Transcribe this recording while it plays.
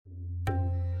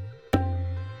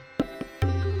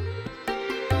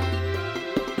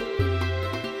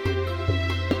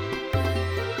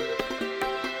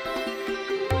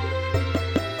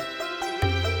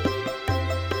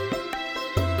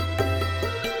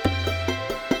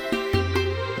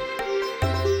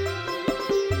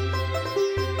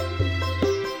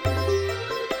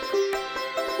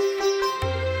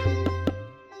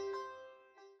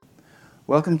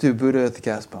Welcome to Buddha at the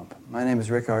Gas Pump. My name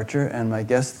is Rick Archer, and my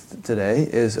guest today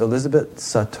is Elizabeth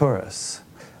Sahtouris.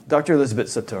 Dr. Elizabeth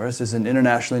Sahtouris is an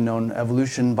internationally known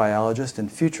evolution biologist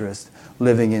and futurist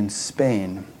living in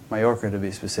Spain, Mallorca to be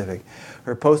specific.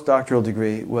 Her postdoctoral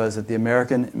degree was at the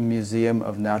American Museum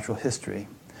of Natural History.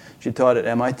 She taught at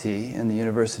MIT and the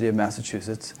University of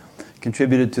Massachusetts,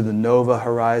 contributed to the Nova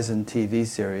Horizon TV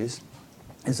series,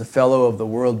 is a fellow of the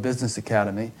World Business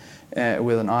Academy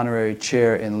with an honorary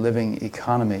chair in living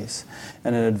economies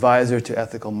and an advisor to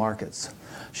ethical markets.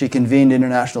 She convened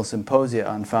international symposia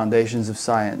on foundations of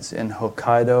science in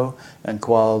Hokkaido and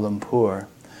Kuala Lumpur.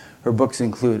 Her books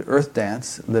include Earth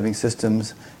Dance, Living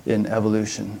Systems in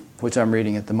Evolution, which I'm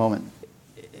reading at the moment.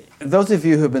 Those of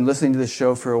you who have been listening to this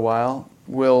show for a while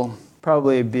will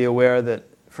probably be aware that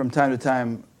from time to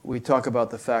time we talk about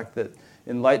the fact that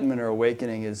enlightenment or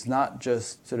awakening is not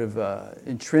just sort of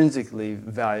intrinsically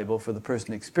valuable for the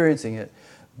person experiencing it,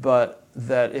 but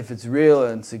that if it's real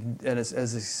and it's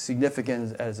as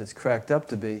significant as it's cracked up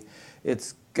to be,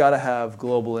 it's got to have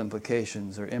global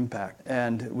implications or impact.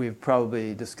 And we've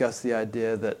probably discussed the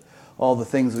idea that all the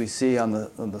things we see on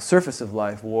the surface of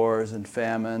life, wars and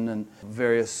famine and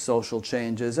various social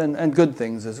changes and good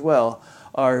things as well,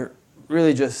 are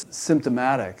really just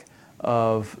symptomatic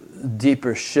of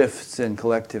deeper shifts in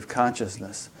collective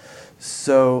consciousness.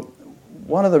 So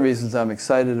one of the reasons I'm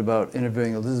excited about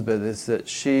interviewing Elizabeth is that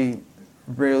she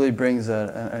really brings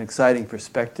an exciting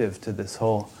perspective to this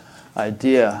whole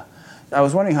idea. I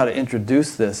was wondering how to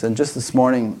introduce this, and just this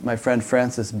morning my friend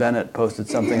Francis Bennett posted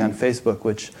something on Facebook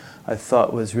which I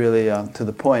thought was really to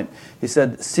the point. He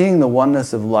said, seeing the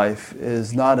oneness of life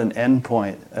is not an end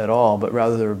point at all, but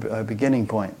rather a beginning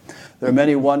point. There are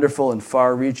many wonderful and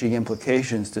far-reaching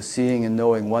implications to seeing and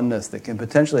knowing oneness that can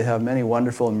potentially have many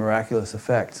wonderful and miraculous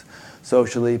effects,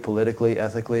 socially, politically,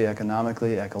 ethically,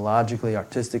 economically, ecologically,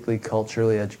 artistically,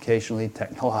 culturally, educationally,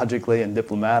 technologically, and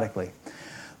diplomatically.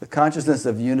 The consciousness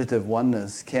of unitive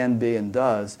oneness can be and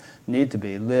does need to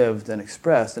be lived and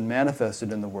expressed and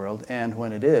manifested in the world, and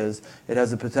when it is, it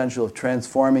has the potential of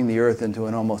transforming the earth into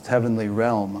an almost heavenly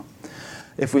realm.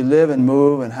 If we live and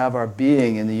move and have our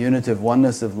being in the unitive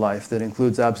oneness of life that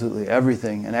includes absolutely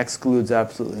everything and excludes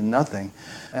absolutely nothing,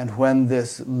 and when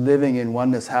this living in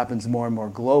oneness happens more and more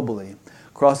globally,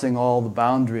 crossing all the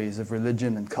boundaries of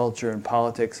religion and culture and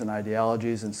politics and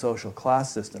ideologies and social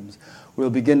class systems, we'll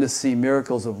begin to see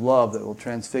miracles of love that will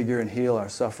transfigure and heal our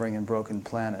suffering and broken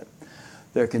planet.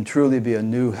 There can truly be a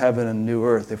new heaven and new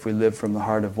earth if we live from the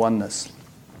heart of oneness.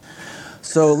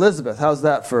 So Elizabeth, how's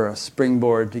that for a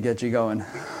springboard to get you going?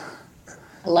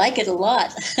 I like it a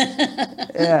lot.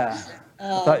 Yeah,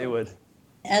 I thought you would.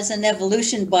 As an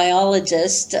evolution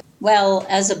biologist,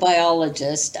 as a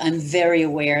biologist, I'm very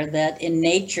aware that in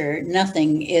nature,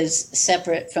 nothing is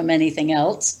separate from anything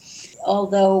else.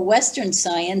 Although Western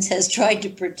science has tried to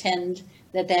pretend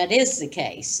that that is the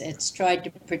case. It's tried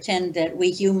to pretend that we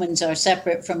humans are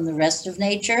separate from the rest of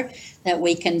nature, that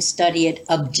we can study it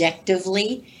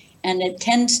objectively, and it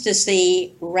tends to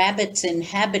see rabbits in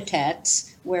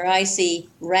habitats where I see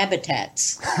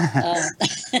rabbitats.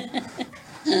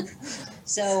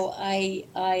 So I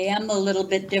am a little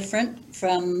bit different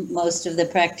from most of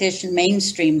the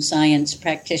mainstream science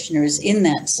practitioners in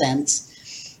that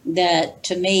sense, that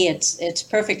to me it's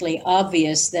perfectly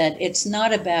obvious that it's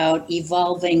not about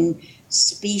evolving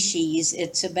species,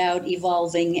 it's about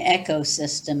evolving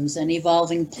ecosystems, an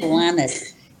evolving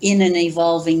planet in an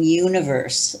evolving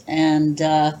universe. And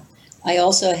I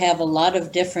also have a lot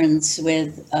of difference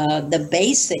with the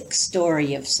basic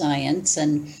story of science.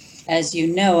 And as you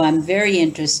know, I'm very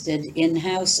interested in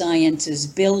how science is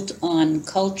built on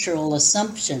cultural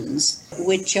assumptions,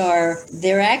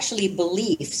 they're actually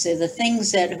beliefs. They're the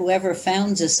things that whoever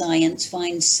founds a science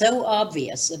finds so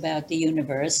obvious about the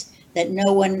universe that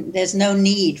there's no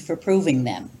need for proving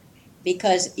them.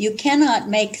 Because you cannot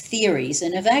make theories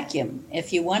in a vacuum.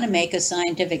 If you want to make a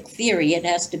scientific theory, it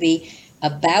has to be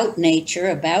about nature,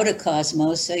 about a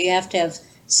cosmos, so you have to have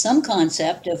some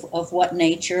concept of what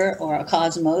nature or a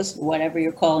cosmos, whatever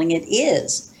you're calling it,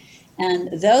 is.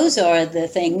 And those are the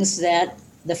things that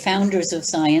the founders of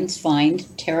science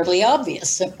find terribly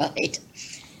obvious, right?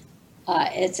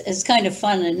 It's kind of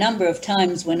fun. A number of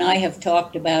times when I have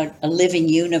talked about a living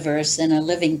universe and a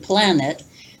living planet,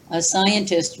 a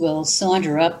scientist will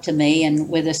saunter up to me and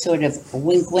with a sort of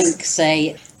wink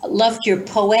say, loved your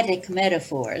poetic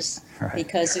metaphors. Right.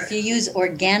 Because if you use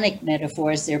organic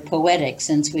metaphors, they're poetic,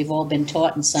 since we've all been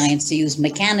taught in science to use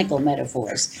mechanical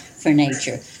metaphors for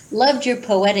nature. Loved your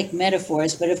poetic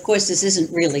metaphors, but of course this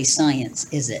isn't really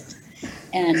science, is it?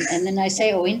 And then I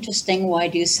say, oh, interesting, why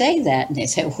do you say that? And they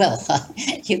say, well,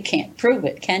 you can't prove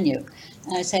it, can you?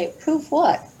 And I say, prove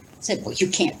what? I said, well, you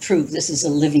can't prove this is a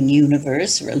living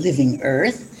universe or a living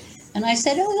Earth. And I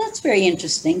said, oh, that's very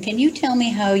interesting. Can you tell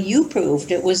me how you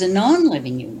proved it was a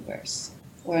non-living universe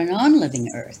or a non-living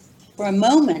Earth? For a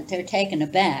moment, they're taken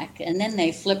aback, and then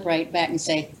they flip right back and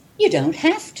say, you don't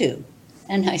have to.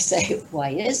 And I say,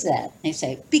 why is that? They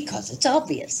say, because it's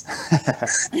obvious.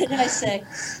 And I say,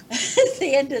 at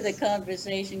the end of the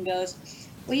conversation goes,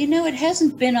 well, you know, it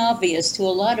hasn't been obvious to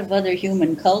a lot of other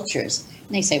human cultures.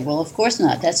 And they say, well, of course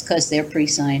not. That's because they're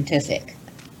pre-scientific.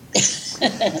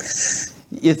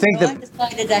 You think So that I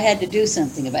decided I had to do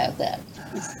something about that.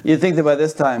 You'd think that by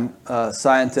this time,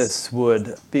 scientists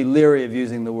would be leery of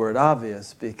using the word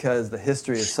obvious because the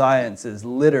history of science is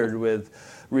littered with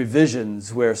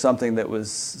revisions where something that was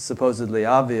supposedly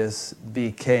obvious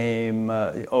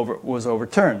was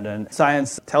overturned. And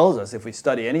science tells us, if we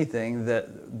study anything,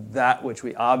 that which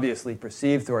we obviously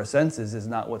perceive through our senses is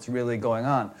not what's really going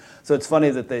on. So it's funny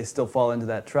that they still fall into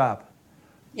that trap.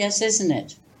 Yes, isn't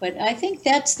it? But I think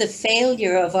that's the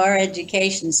failure of our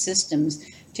education systems,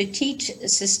 to teach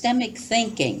systemic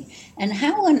thinking. And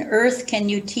how on earth can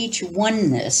you teach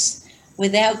oneness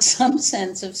without some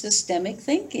sense of systemic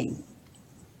thinking,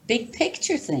 big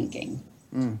picture thinking?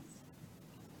 Mm.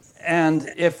 And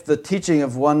if the teaching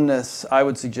of oneness, I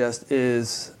would suggest,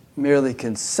 is merely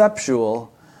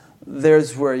conceptual,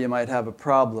 there's where you might have a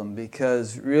problem,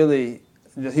 because really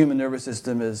the human nervous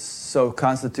system is so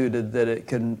constituted that it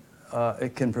can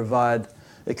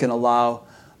allow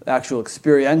actual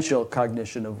experiential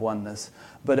cognition of oneness.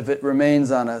 But if it remains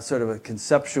on a sort of a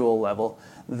conceptual level,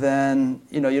 then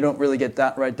you don't really get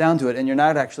that right down to it, and you're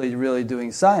not actually really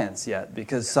doing science yet,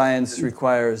 because science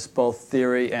requires both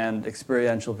theory and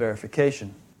experiential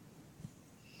verification.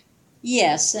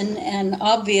 Yes, and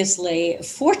obviously,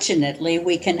 fortunately,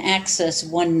 we can access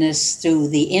oneness through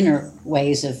the inner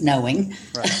ways of knowing.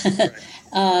 Right.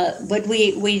 But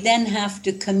we then have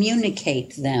to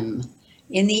communicate them.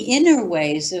 In the inner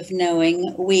ways of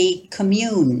knowing, we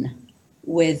commune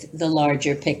with the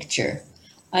larger picture.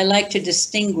 I like to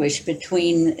distinguish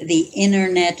between the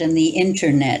internet and the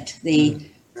internet, the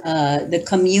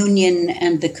communion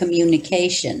and the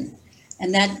communication.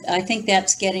 And that, I think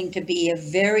that's getting to be a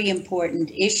very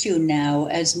important issue now,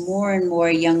 as more and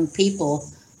more young people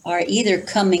are either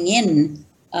coming in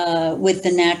with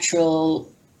the natural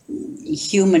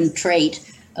human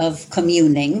trait of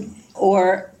communing,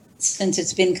 or, since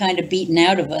it's been kind of beaten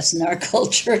out of us in our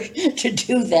culture to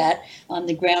do that on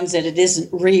the grounds that it isn't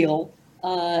real,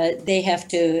 they have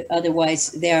to,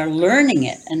 otherwise they are learning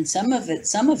it. And some of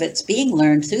it's being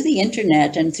learned through the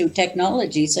internet and through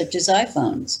technology such as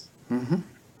iPhones. Mm-hmm.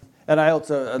 And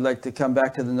I'd like to come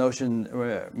back to the notion,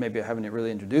 or maybe I haven't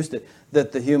really introduced it,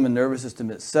 that the human nervous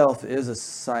system itself is a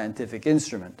scientific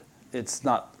instrument. It's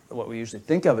not what we usually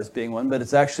think of as being one, but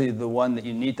it's actually the one that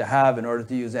you need to have in order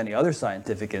to use any other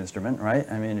scientific instrument, right?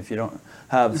 I mean, if you don't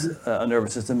have a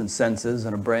nervous system and senses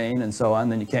and a brain and so on,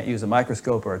 then you can't use a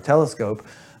microscope or a telescope.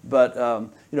 But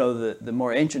the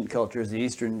more ancient cultures, the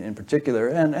Eastern in particular,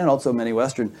 and also many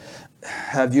Western,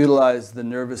 have utilized the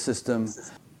nervous system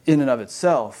in and of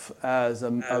itself as a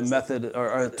method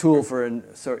or a tool for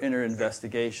inner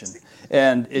investigation.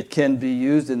 And it can be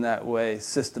used in that way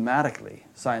systematically,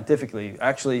 scientifically,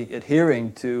 actually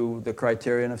adhering to the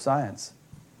criterion of science.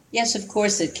 Yes, of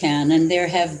course it can. And there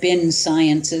have been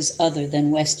sciences other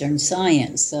than Western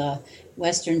science.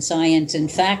 Western science, in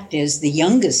fact, is the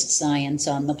youngest science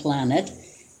on the planet.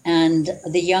 And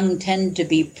the young tend to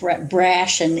be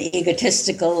brash and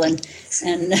egotistical and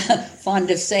fond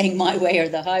of saying my way or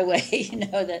the highway,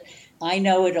 that I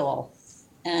know it all.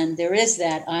 And there is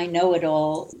that I know it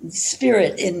all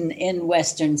spirit in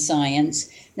Western science,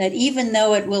 that even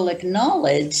though it will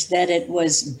acknowledge that it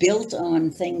was built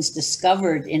on things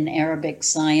discovered in Arabic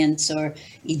science or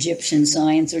Egyptian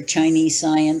science or Chinese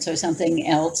science or something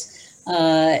else,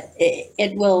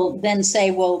 it will then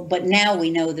say, well, but now we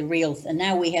know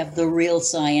now we have the real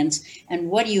science.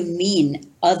 And what do you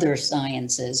mean other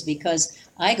sciences? Because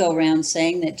I go around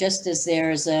saying that just as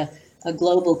there's a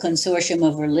global consortium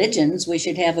of religions, we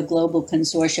should have a global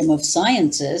consortium of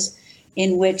sciences,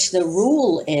 in which the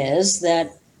rule is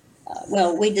that,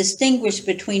 we distinguish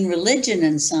between religion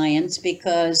and science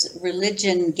because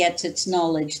religion gets its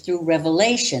knowledge through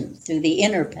revelation, through the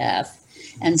inner path,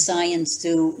 and science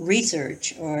through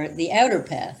research or the outer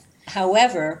path.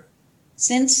 However,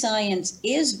 since science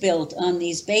is built on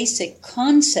these basic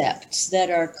concepts that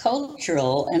are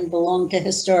cultural and belong to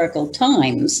historical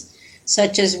times,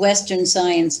 such as Western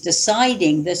science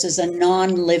deciding this is a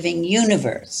non-living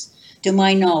universe. To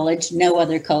my knowledge, no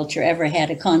other culture ever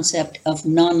had a concept of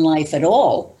non-life at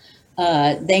all.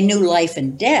 They knew life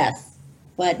and death,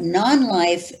 But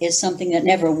non-life is something that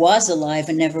never was alive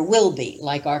and never will be,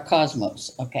 like our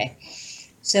cosmos, okay?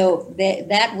 So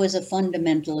that was a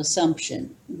fundamental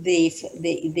assumption.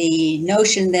 The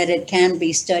notion that it can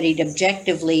be studied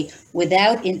objectively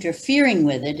without interfering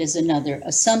with it is another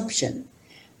assumption.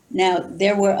 Now,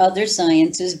 there were other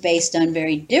sciences based on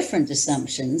very different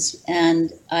assumptions,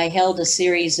 and I held a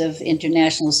series of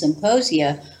international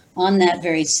symposia on that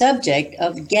very subject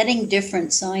of getting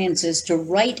different sciences to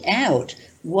write out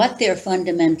what their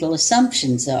fundamental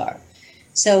assumptions are.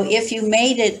 So if you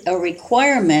made it a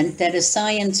requirement that a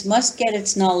science must get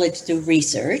its knowledge through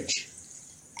research,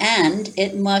 and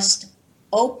it must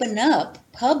open up,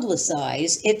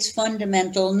 publicize its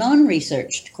fundamental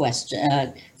non-researched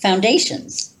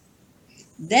foundations,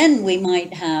 then we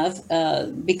might have,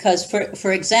 because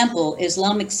for example,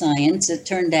 Islamic science, it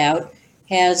turned out,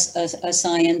 has a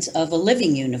science of a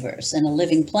living universe and a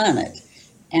living planet.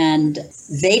 And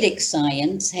Vedic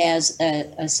science has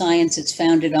a science that's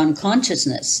founded on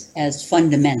consciousness as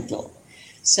fundamental.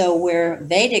 So where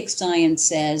Vedic science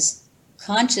says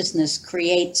consciousness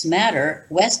creates matter,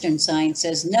 Western science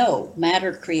says no,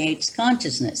 matter creates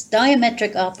consciousness.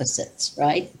 Diametric opposites,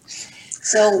 right?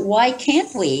 So why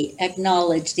can't we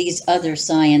acknowledge these other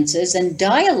sciences and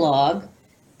dialogue?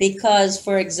 Because,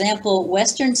 for example,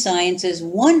 Western science is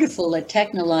wonderful at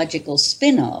technological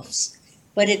spin-offs,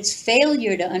 but its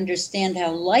failure to understand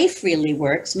how life really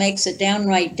works makes it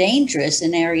downright dangerous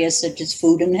in areas such as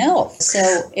food and health.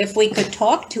 So if we could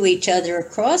talk to each other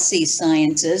across these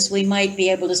sciences, we might be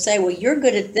able to say, well, you're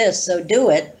good at this, so do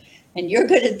it, and you're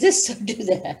good at this, so do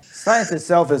that. Science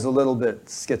itself is a little bit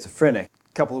schizophrenic.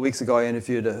 A couple of weeks ago, I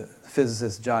interviewed a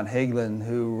physicist, John Hagelin,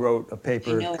 who wrote a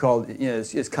paper called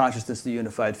Is Consciousness the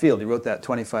Unified Field? He wrote that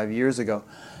 25 years ago.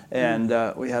 And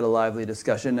we had a lively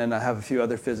discussion, and I have a few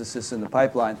other physicists in the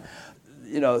pipeline.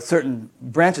 You know, certain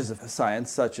branches of science,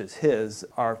 such as his,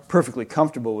 are perfectly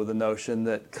comfortable with the notion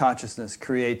that consciousness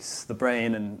creates the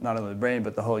brain, and not only the brain,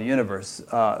 but the whole universe,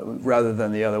 rather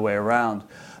than the other way around.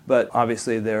 But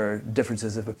obviously there are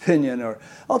differences of opinion, or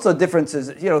also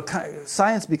differences, you know,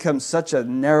 science becomes such a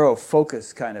narrow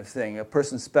focus kind of thing. A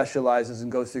person specializes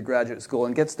and goes through graduate school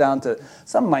and gets down to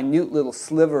some minute little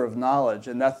sliver of knowledge,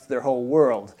 and that's their whole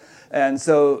world. And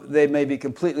so they may be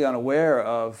completely unaware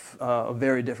of a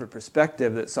very different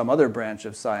perspective that some other branch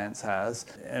of science has.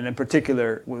 And in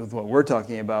particular, with what we're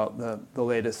talking about, the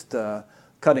latest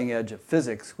cutting edge of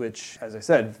physics, which, as I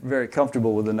said, very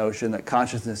comfortable with the notion that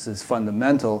consciousness is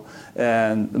fundamental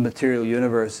and the material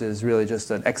universe is really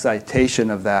just an excitation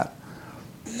of that.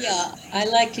 Yeah, I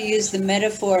like to use the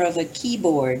metaphor of a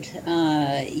keyboard.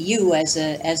 You, as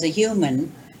a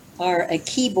human, are a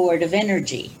keyboard of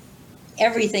energy.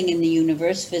 Everything in the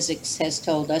universe, physics has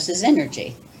told us, is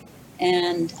energy.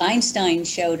 And Einstein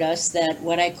showed us that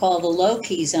what I call the low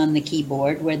keys on the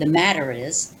keyboard, where the matter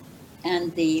is,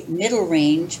 and the middle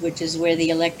range, which is where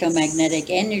the electromagnetic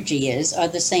energy is, are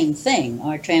the same thing.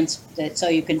 So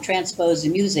you can transpose the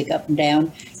music up and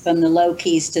down from the low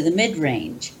keys to the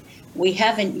mid-range. We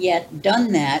haven't yet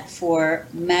done that for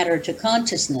matter to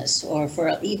consciousness, or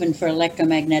even for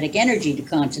electromagnetic energy to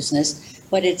consciousness,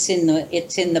 but it's in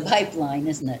the pipeline,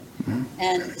 isn't it? Mm-hmm.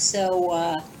 And so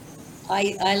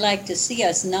I like to see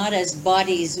us not as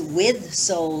bodies with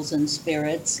souls and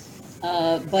spirits,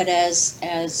 but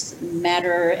as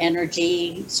matter,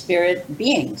 energy, spirit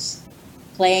beings,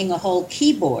 playing a whole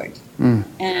keyboard. Mm.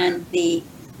 And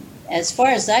as far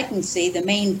as I can see, the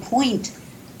main point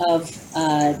of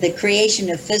the creation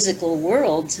of physical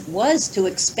worlds was to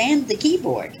expand the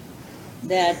keyboard,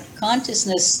 that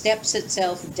consciousness steps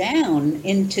itself down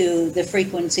into the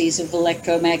frequencies of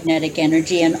electromagnetic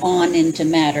energy and on into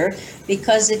matter,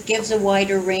 because it gives a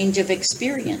wider range of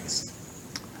experience.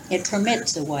 It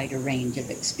permits a wider range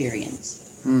of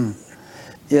experience. Mm.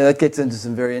 Yeah, that gets into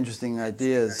some very interesting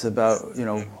ideas about, you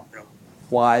know,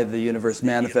 why the universe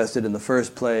manifested in the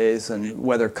first place, and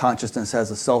whether consciousness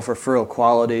has a self-referral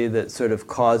quality that sort of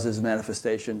causes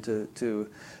manifestation to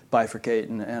bifurcate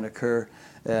and occur,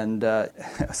 and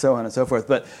so on and so forth.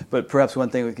 But perhaps one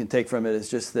thing we can take from it is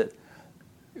just that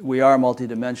we are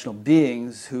multidimensional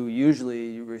beings who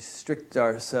usually restrict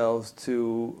ourselves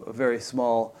to a very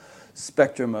small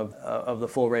spectrum of the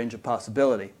full range of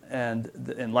possibility. And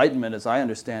the enlightenment, as I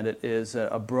understand it, is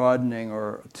a broadening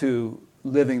or to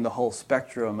living the whole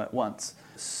spectrum at once.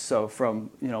 So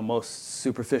from, you know, most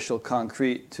superficial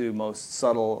concrete to most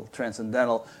subtle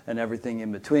transcendental and everything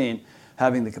in between,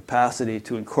 having the capacity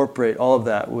to incorporate all of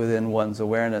that within one's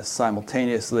awareness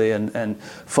simultaneously and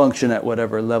function at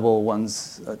whatever level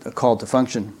one's called to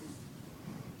function.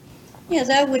 Yes,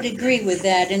 I would agree with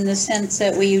that in the sense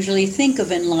that we usually think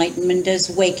of enlightenment as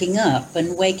waking up,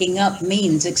 and waking up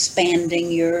means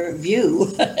expanding your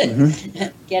view,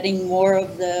 getting more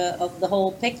of the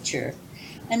whole picture.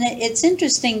 And it's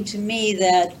interesting to me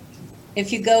that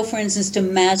if you go, for instance, to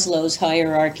Maslow's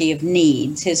hierarchy of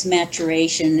needs, his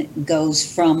maturation goes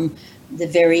from the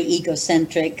very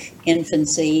egocentric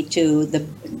infancy to the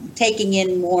taking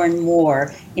in more and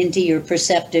more into your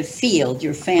perceptive field,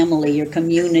 your family, your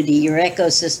community, your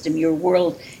ecosystem, your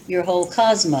world, your whole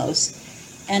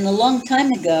cosmos. And a long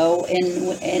time ago,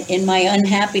 in my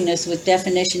unhappiness with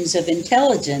definitions of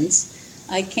intelligence,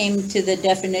 I came to the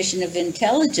definition of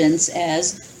intelligence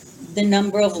as the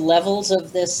number of levels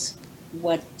of this,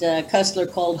 what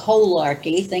Kussler called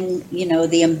holarchy thing, you know,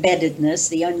 the embeddedness,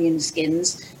 the onion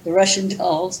skins, the Russian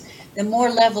dolls. The more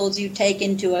levels you take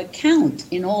into account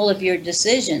in all of your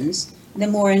decisions, the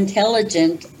more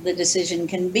intelligent the decision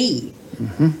can be.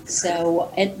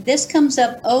 So this comes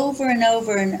up over and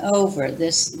over and over,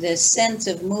 this sense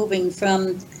of moving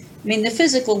from, I mean, the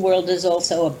physical world is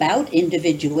also about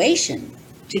individuation.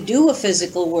 To do a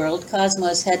physical world,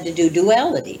 Cosmos had to do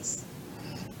dualities.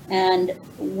 And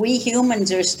we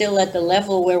humans are still at the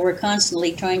level where we're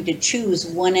constantly trying to choose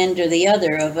one end or the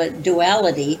other of a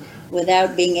duality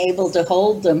without being able to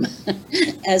hold them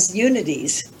as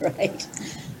unities, right?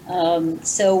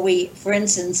 So we, for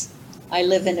instance, I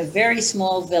live in a very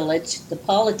small village, the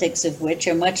politics of which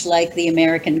are much like the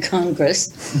American Congress,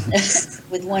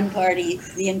 with one party,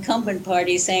 the incumbent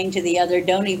party, saying to the other,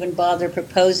 don't even bother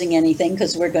proposing anything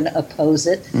because we're going to oppose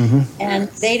it. And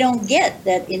they don't get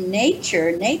that in nature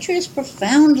is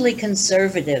profoundly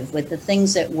conservative with the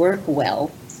things that work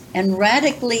well and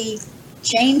radically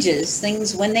changes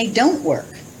things when they don't work.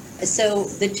 So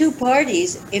the two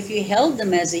parties, if you held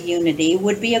them as a unity,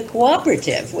 would be a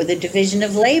cooperative with a division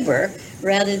of labor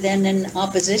rather than an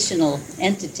oppositional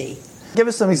entity. Give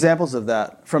us some examples of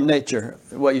that from nature,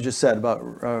 what you just said about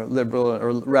liberal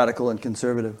or radical and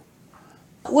conservative.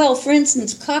 Well, for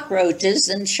instance, cockroaches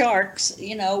and sharks,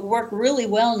 you know, work really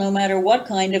well no matter what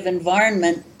kind of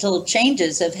environmental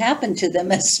changes have happened to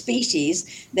them as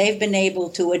species. They've been able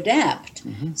to adapt.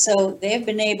 So they've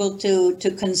been able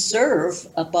to conserve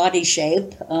a body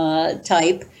shape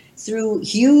type through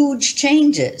huge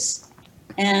changes.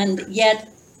 And yet,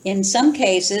 in some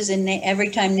cases, every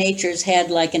time nature's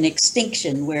had like an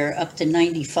extinction where up to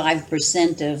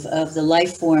 95% of the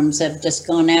life forms have just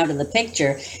gone out of the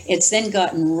picture, it's then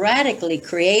gotten radically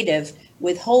creative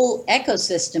with whole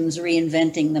ecosystems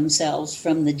reinventing themselves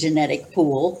from the genetic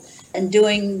pool and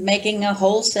making a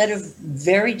whole set of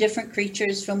very different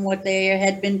creatures from what they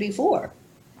had been before.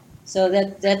 So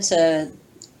that's a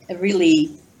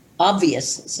really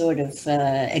obvious sort of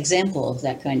example of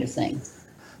that kind of thing.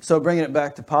 So bringing it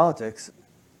back to politics.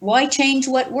 Why change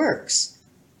what works?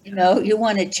 You know, you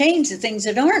want to change the things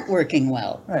that aren't working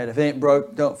well. Right, if it ain't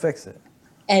broke, don't fix it.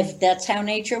 If that's how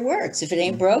nature works. If it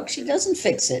ain't broke, she doesn't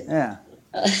fix it. Yeah.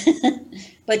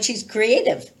 But she's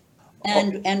creative.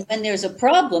 And when there's a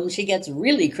problem, she gets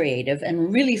really creative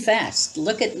and really fast.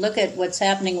 Look at what's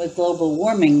happening with global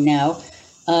warming now.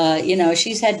 You know,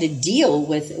 she's had to deal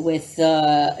with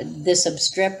this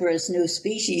obstreperous new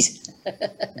species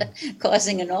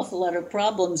causing an awful lot of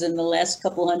problems in the last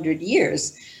couple hundred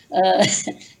years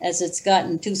as it's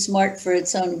gotten too smart for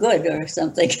its own good or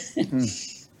something.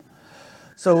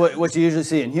 So what you usually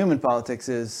see in human politics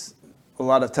is a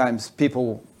lot of times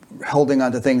people holding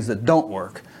on to things that don't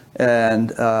work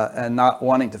and not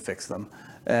wanting to fix them.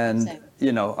 And, Exactly.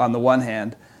 You know, on the one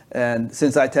hand, and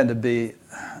since I tend to be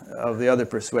of the other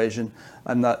persuasion,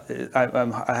 I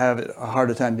have a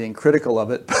harder time being critical of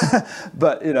it.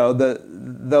 But you know,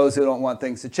 those who don't want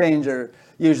things to change are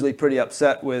usually pretty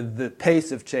upset with the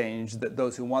pace of change that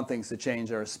those who want things to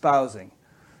change are espousing.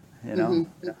 You know,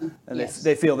 and Yes.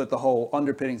 they feel that the whole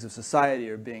underpinnings of society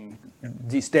are being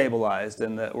destabilized,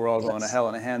 and that we're all going to hell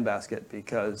in a handbasket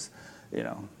because, you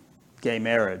know, gay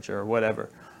marriage or whatever.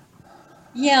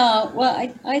 Yeah,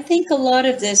 well, I think a lot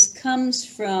of this comes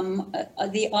from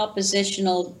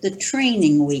the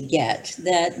training we get,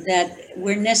 that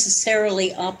we're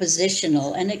necessarily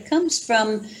oppositional. And it comes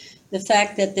from the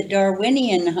fact that the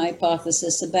Darwinian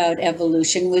hypothesis about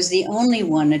evolution was the only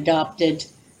one adopted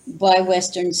by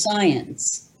Western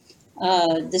science.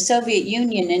 The Soviet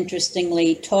Union,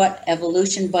 interestingly, taught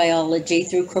evolution biology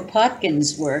through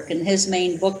Kropotkin's work, and his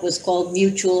main book was called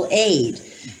Mutual Aid.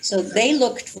 So they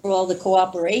looked for all the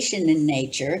cooperation in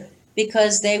nature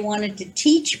because they wanted to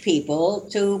teach people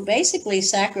to basically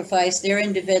sacrifice their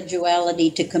individuality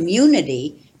to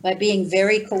community by being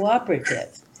very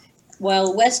cooperative.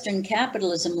 While Western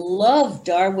capitalism loved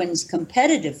Darwin's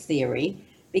competitive theory,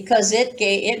 because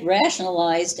it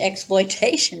rationalized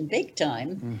exploitation big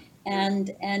time, and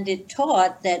it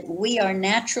taught that we are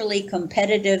naturally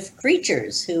competitive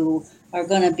creatures who are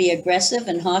going to be aggressive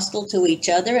and hostile to each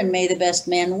other, and may the best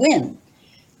man win.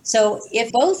 So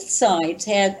if both sides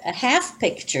had a half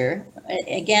picture,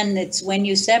 again, it's when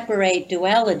you separate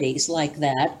dualities like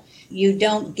that, you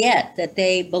don't get that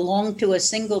they belong to a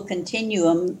single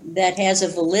continuum that has a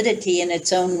validity in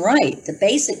its own right. The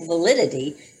basic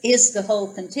validity is the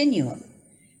whole continuum.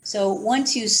 So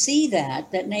once you see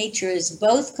that nature is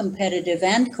both competitive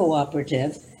and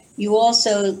cooperative, you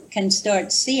also can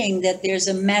start seeing that there's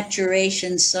a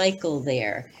maturation cycle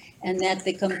there, and that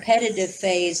the competitive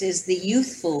phase is the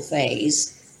youthful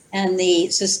phase, and the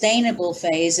sustainable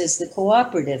phase is the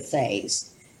cooperative phase.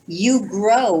 You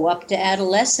grow up to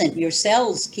adolescent. Your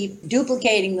cells keep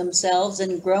duplicating themselves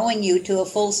and growing you to a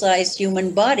full-sized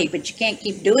human body, but you can't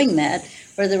keep doing that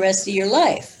for the rest of your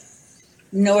life.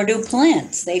 Nor do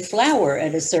plants. They flower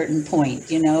at a certain point,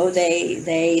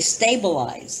 they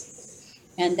stabilize.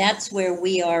 And that's where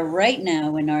we are right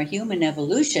now in our human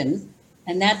evolution.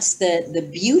 And that's the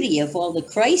beauty of all the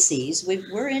crises.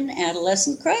 We're in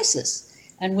adolescent crisis,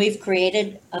 and we've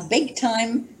created a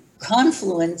big-time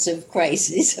confluence of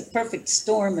crises, a perfect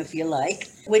storm, if you like,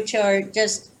 which are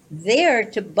just there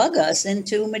to bug us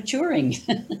into maturing,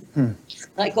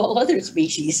 like all other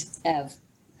species have.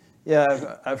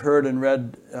 Yeah, I've heard and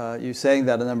read you saying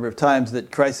that a number of times,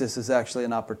 that crisis is actually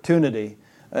an opportunity,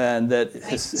 and that...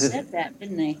 They said that,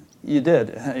 didn't they? You did,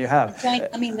 you have.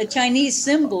 The Chinese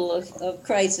symbol of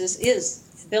crisis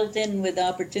is built in with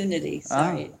opportunity.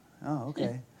 Sorry. Oh,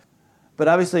 okay. But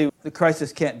obviously, the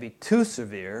crisis can't be too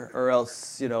severe, or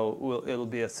else, it'll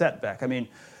be a setback. I mean,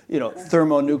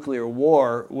 thermonuclear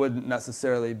war wouldn't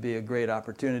necessarily be a great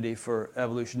opportunity for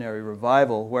evolutionary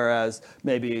revival, whereas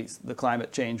maybe the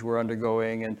climate change we're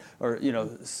undergoing, or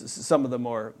some of the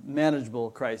more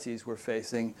manageable crises we're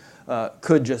facing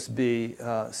could just be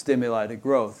stimuli to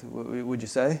growth. Would you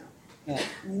say?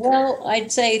 Well,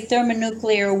 I'd say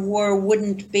thermonuclear war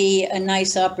wouldn't be a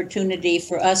nice opportunity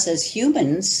for us as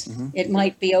humans. Mm-hmm. It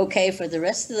might be okay for the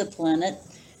rest of the planet.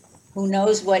 Who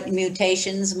knows what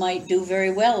mutations might do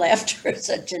very well after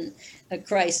such a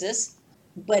crisis.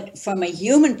 But from a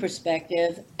human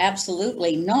perspective,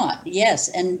 absolutely not. Yes,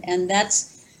 and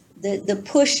that's the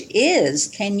push is,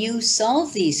 can you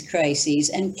solve these crises,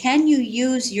 and can you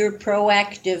use your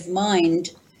proactive mind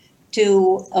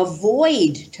to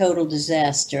avoid total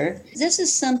disaster? This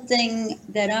is something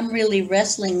that I'm really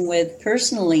wrestling with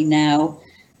personally now,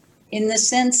 in the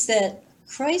sense that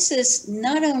crisis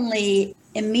not only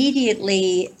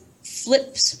immediately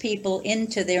flips people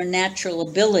into their natural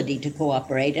ability to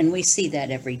cooperate, and we see that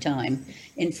every time.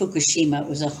 In Fukushima, it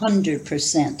was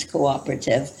 100%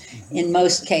 cooperative. In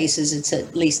most cases, it's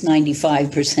at least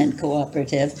 95%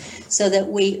 cooperative, so that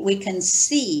we can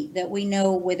see that we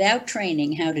know without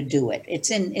training how to do it.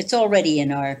 It's already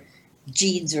in our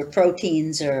genes or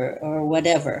proteins or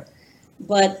whatever.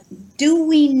 But do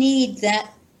we need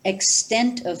that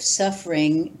extent of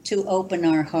suffering to open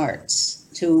our hearts,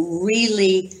 to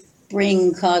really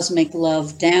bring cosmic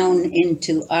love down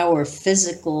into our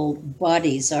physical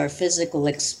bodies, our physical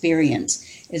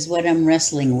experience, is what I'm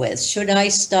wrestling with. Should I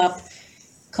stop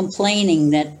complaining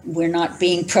that we're not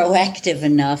being proactive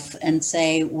enough and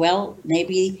say, well,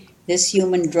 maybe this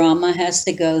human drama has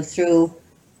to go through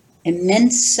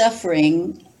immense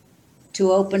suffering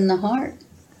to open the heart?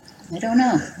 I don't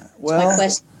know. That's my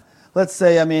question. Let's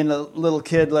say, a little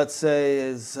kid,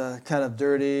 is kind of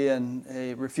dirty, and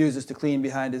he refuses to clean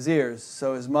behind his ears,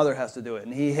 so his mother has to do it,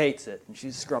 and he hates it, and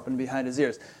she's scrubbing behind his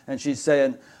ears. And she's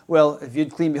saying, well, if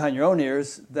you'd clean behind your own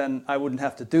ears, then I wouldn't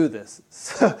have to do this.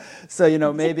 So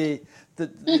maybe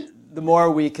the more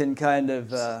we can kind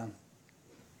of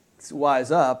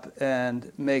wise up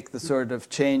and make the sort of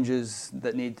changes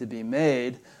that need to be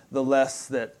made, the less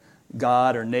that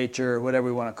God or nature, or whatever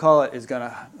we want to call it, is going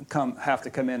to have to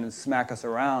come in and smack us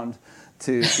around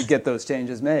to get those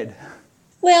changes made.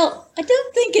 Well, I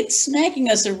don't think it's smacking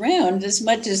us around as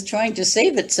much as trying to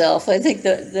save itself. I think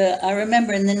I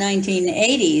remember in the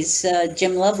 1980s,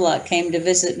 Jim Lovelock came to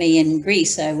visit me in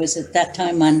Greece. I was at that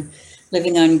time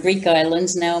living on Greek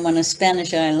islands. Now I'm on a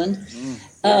Spanish island.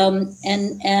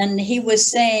 And he was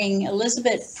saying,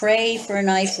 Elizabeth, pray for an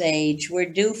ice age. We're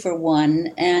due for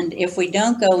one. And if we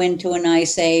don't go into an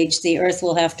ice age, the Earth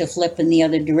will have to flip in the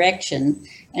other direction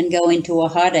and go into a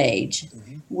hot age.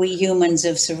 Mm-hmm. We humans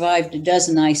have survived a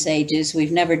dozen ice ages.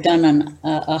 We've never done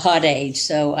a hot age,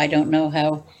 so I don't know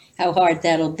how hard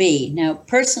that'll be. Now,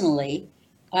 personally,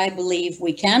 I believe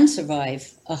we can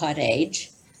survive a hot age.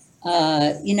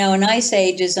 An ice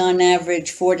age is on average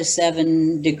 4 to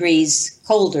 7 degrees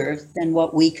colder than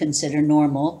what we consider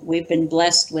normal. We've been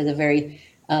blessed with a very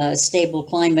stable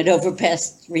climate over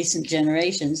past recent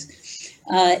generations.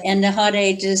 And the hot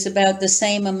age is about the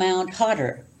same amount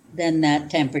hotter than that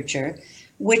temperature,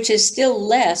 which is still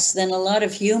less than a lot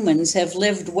of humans have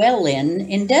lived well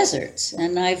in deserts.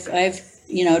 And I've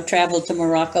traveled to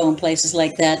Morocco and places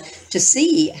like that to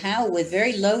see how with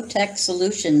very low-tech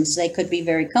solutions they could be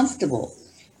very comfortable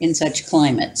in such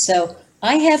climate. So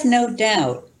I have no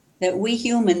doubt that we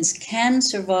humans can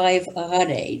survive a hot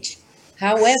age.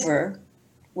 However,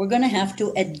 we're going to have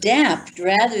to adapt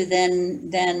rather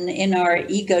than in our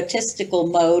egotistical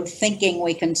mode thinking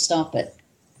we can stop it.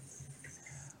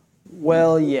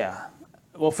 Well, yeah.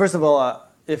 Well, first of all,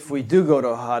 if we do go to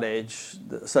a hot age,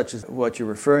 such as what you're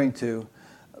referring to,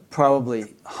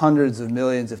 probably hundreds of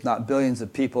millions, if not billions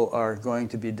of people are going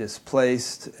to be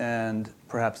displaced and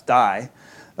perhaps die.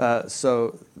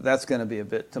 So that's going to be a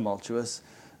bit tumultuous.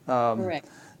 Correct.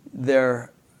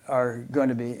 There are going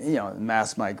to be,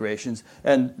 mass migrations,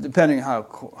 and depending on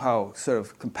how sort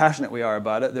of compassionate we are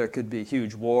about it, there could be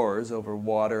huge wars over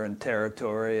water and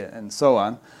territory and so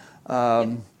on.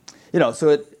 So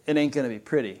it ain't going to be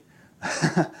pretty.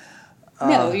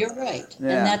 No, you're right.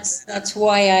 Yeah. And that's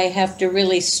why I have to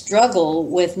really struggle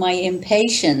with my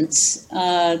impatience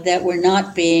that we're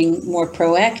not being more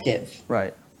proactive.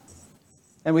 Right.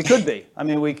 And we could be. I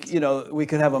mean, we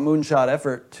could have a moonshot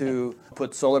effort to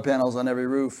put solar panels on every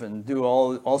roof and do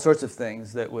all sorts of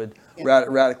things that would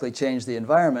radically change the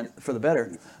environment for the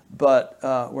better. But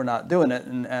we're not doing it,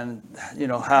 and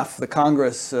half the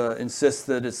Congress insists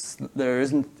that there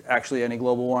isn't actually any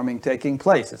global warming taking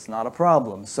place. It's not a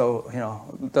problem. So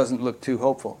it doesn't look too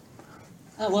hopeful.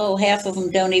 Well, half of them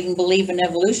don't even believe in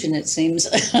evolution, it seems.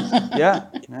 Yeah.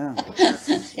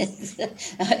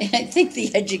 I think the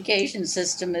education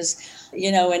system is,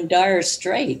 in dire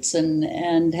straits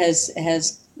and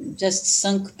has just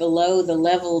sunk below the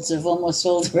levels of almost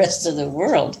all the rest of the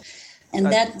world. And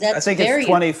that's I think very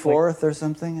it's 24th or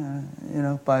something,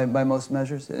 by most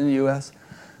measures in the U.S.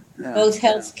 Yeah. Both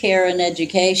healthcare and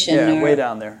education are way are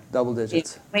down there, double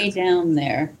digits. way down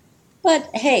there.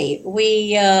 But hey,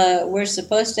 we're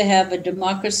supposed to have a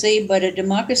democracy, but a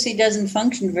democracy doesn't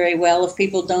function very well if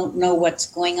people don't know what's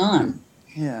going on.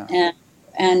 Yeah.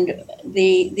 And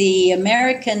the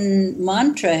American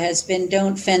mantra has been,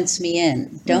 don't fence me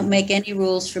in. Don't make any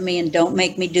rules for me and don't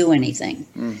make me do anything.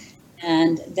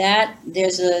 And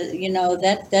that's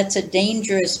a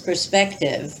dangerous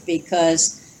perspective,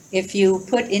 because if you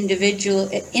put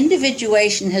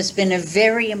individuation has been a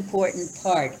very important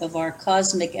part of our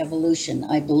cosmic evolution,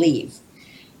 I believe,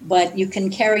 but you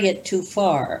can carry it too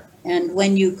far. And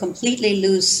when you completely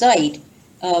lose sight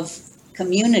of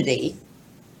community,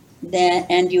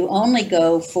 and you only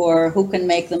go for who can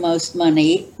make the most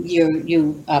money,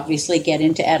 you obviously get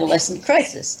into adolescent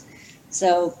crisis.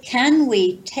 So can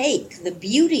we take the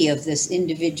beauty of this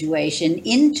individuation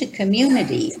into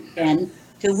community and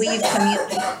to weave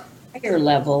community at a higher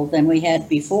level than we had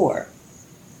before?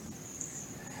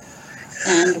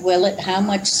 And how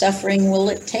much suffering will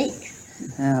it take?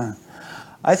 Yeah.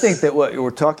 I think that what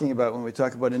we're talking about when we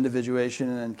talk about individuation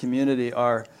and community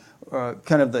are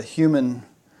kind of the human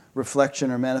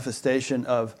reflection or manifestation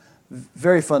of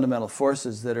very fundamental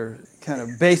forces that are kind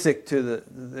of basic to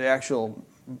the actual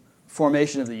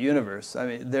formation of the universe. I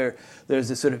mean, there's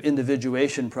this sort of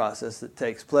individuation process that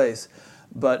takes place,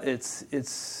 but it's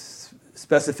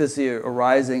specificity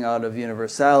arising out of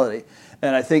universality.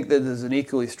 And I think that there's an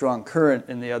equally strong current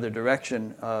in the other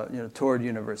direction, toward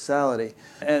universality.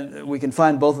 And we can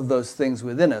find both of those things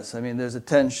within us. I mean, there's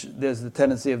the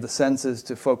tendency of the senses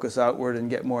to focus outward and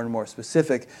get more and more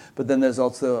specific, but then there's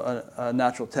also a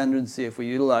natural tendency, if we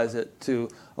utilize it, to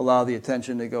allow the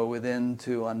attention to go within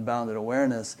to unbounded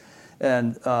awareness.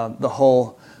 And the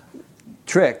whole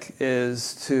trick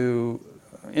is to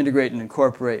integrate and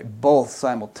incorporate both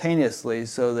simultaneously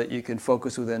so that you can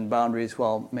focus within boundaries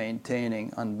while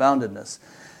maintaining unboundedness.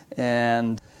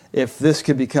 And if this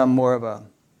could become more of a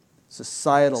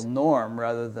societal norm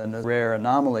rather than a rare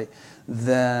anomaly,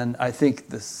 then I think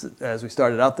this, as we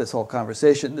started out this whole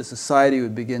conversation, the society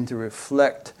would begin to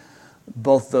reflect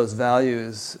both those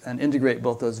values and integrate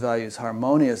both those values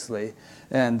harmoniously,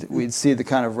 and we'd see the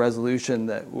kind of resolution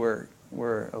that we're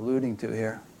alluding to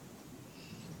here.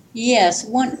 Yes,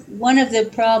 one of the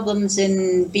problems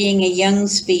in being a young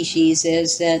species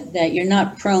is that you're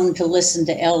not prone to listen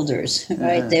to elders,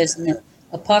 right? There's an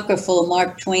apocryphal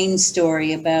Mark Twain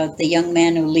story about the young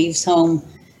man who leaves home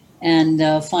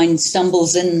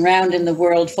stumbles in around in the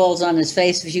world, falls on his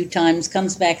face a few times,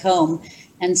 comes back home,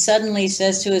 and suddenly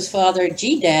says to his father,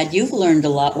 "Gee, Dad, you've learned a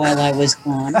lot while I was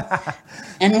gone."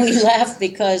 And we laugh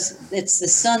because it's the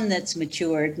son that's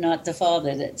matured, not the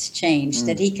father that's changed,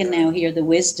 that he can now hear the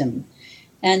wisdom.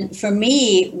 And for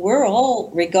me, we're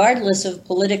all, regardless of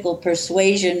political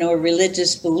persuasion or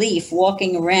religious belief,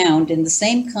 walking around in the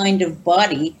same kind of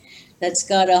body that's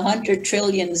got 100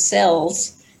 trillion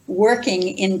cells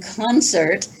working in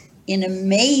concert in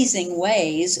amazing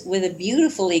ways with a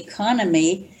beautiful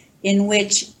economy in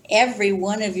which every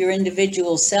one of your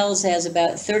individual cells has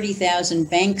about 30,000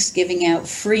 banks giving out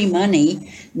free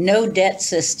money, no debt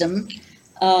system,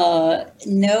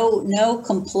 no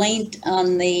complaint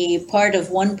on the part of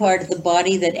one part of the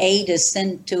body that aid is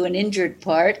sent to an injured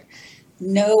part,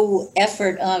 no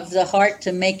effort of the heart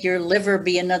to make your liver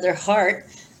be another heart.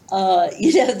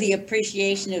 The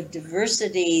appreciation of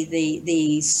diversity,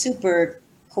 the super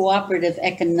cooperative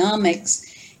economics,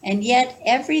 and yet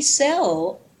every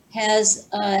cell has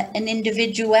an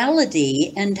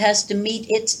individuality and has to meet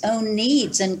its own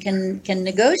needs and can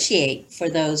negotiate for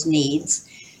those needs.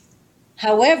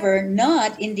 However,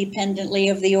 not independently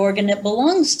of the organ it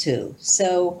belongs to.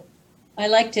 So I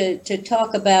like to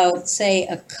talk about, say,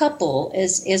 a couple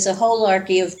is a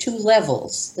holarchy of two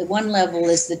levels. The one level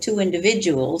is the two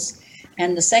individuals,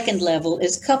 and the second level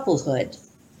is couplehood.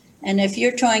 And if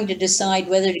you're trying to decide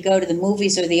whether to go to the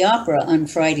movies or the opera on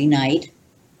Friday night,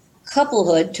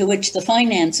 couplehood, to which the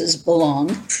finances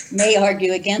belong, may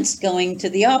argue against going to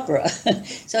the opera.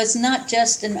 So it's not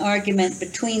just an argument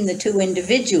between the two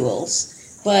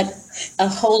individuals, but a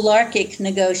holarchic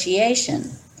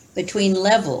negotiation between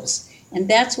levels. And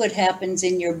that's what happens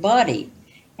in your body.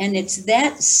 And it's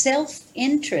that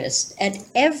self-interest at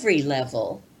every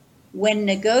level, when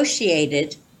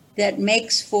negotiated, that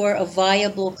makes for a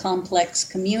viable, complex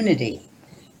community.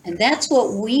 And that's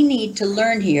what we need to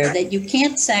learn here, that you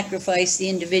can't sacrifice the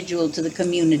individual to the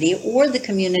community or the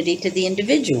community to the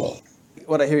individual.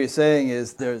 What I hear you saying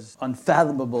is there's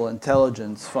unfathomable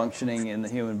intelligence functioning in the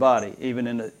human body.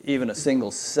 Even a single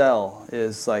cell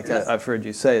is, like I've heard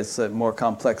you say, it's more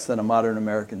complex than a modern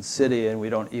American city, and we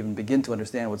don't even begin to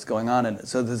understand what's going on in it.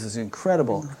 So there's this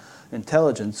incredible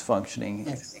intelligence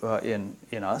functioning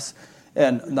in us,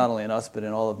 and not only in us, but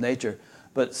in all of nature.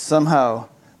 But somehow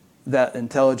that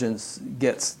intelligence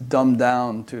gets dumbed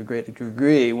down to a great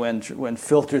degree when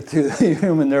filtered through the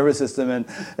human nervous system,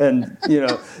 and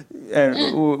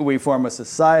we form a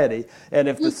society. And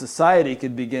if the society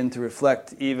could begin to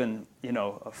reflect even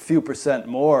a few percent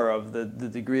more of the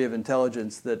degree of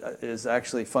intelligence that is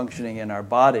actually functioning in our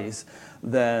bodies,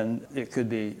 then it could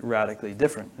be radically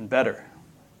different and better.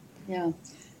 Yeah,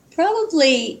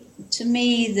 probably to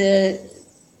me the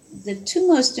two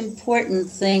most important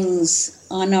things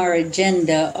on our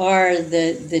agenda are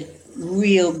the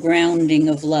real grounding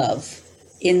of love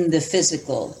in the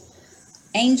physical.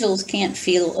 Angels can't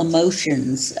feel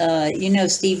emotions.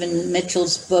 Stephen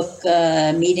Mitchell's book,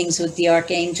 Meetings with the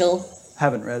Archangel?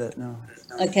 Haven't read it, no.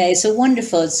 Okay, so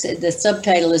wonderful. The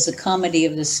subtitle is A Comedy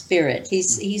of the Spirit.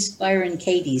 He's Byron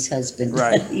Katie's husband.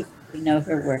 Right. We know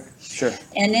her work. Sure.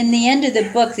 And in the end of the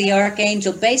book, the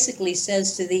Archangel basically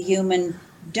says to the human,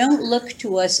 don't look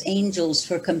to us angels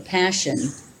for compassion.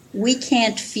 We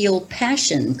can't feel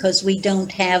passion because we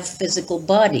don't have physical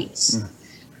bodies.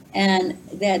 And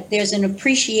that there's an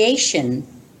appreciation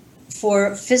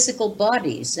for physical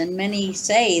bodies. And many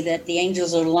say that the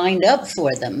angels are lined up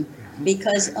for them,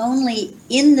 because only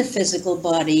in the physical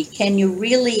body can you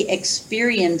really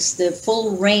experience the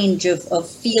full range of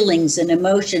feelings and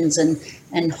emotions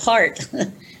and heart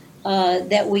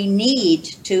that we need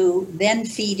to then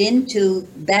feed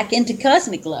back into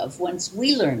cosmic love once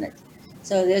we learn it.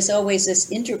 So there's always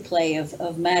this interplay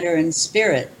of matter and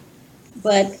spirit.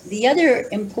 But the other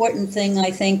important thing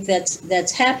I think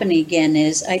that's happening again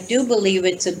is I do believe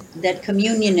that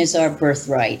communion is our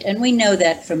birthright. And we know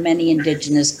that from many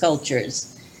indigenous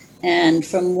cultures and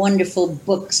from wonderful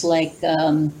books like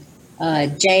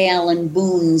J. Allen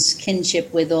Boone's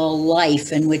Kinship with All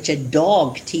Life, in which a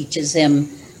dog teaches him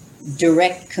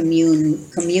direct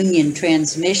communion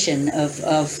transmission of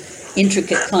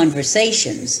intricate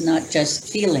conversations, not just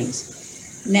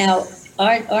feelings. Now,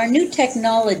 our new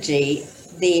technology,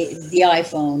 the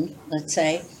iPhone, let's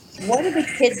say, what are the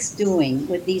kids doing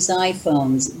with these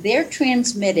iPhones? They're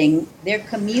communicating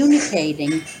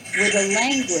with a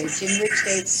language in which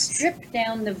they've stripped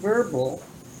down the verbal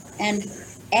and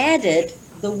added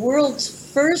the world's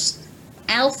first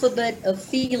alphabet of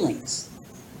feelings,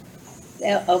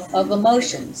 of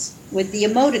emotions, with the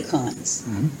emoticons.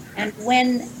 Mm-hmm. And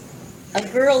when a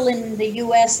girl in the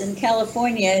U.S. and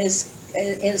California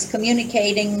is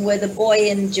communicating with a boy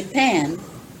in Japan,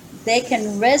 they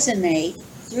can resonate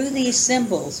through these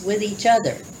symbols with each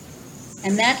other.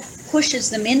 And that pushes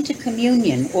them into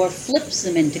communion or flips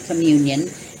them into communion.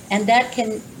 And that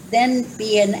can then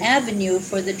be an avenue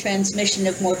for the transmission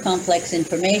of more complex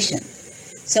information.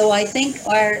 So I think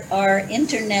our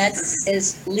internet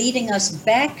is leading us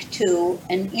back to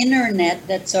an internet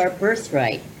that's our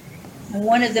birthright. And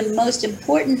one of the most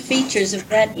important features of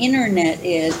that internet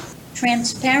is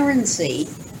transparency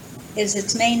is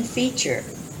its main feature.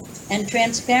 And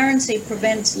transparency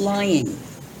prevents lying.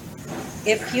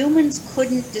 If humans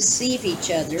couldn't deceive each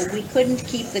other, we couldn't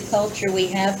keep the culture we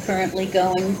have currently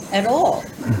going at all.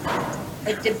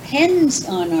 It depends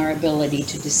on our ability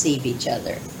to deceive each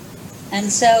other.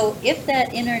 And so if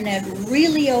that internet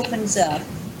really opens up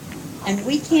and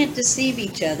we can't deceive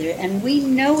each other and we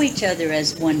know each other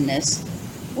as oneness,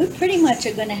 we pretty much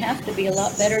are going to have to be a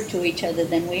lot better to each other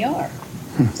than we are.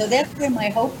 So that's where my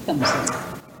hope comes in.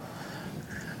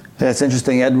 Yeah, it's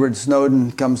interesting. Edward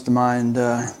Snowden comes to mind.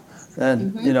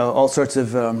 And, you know, all sorts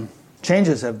of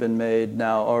changes have been made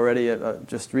now already.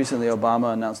 Just recently,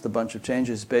 Obama announced a bunch of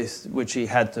changes which he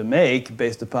had to make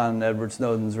based upon Edward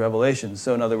Snowden's revelations.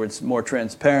 So in other words, more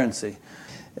transparency.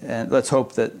 And let's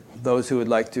hope that those who would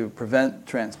like to prevent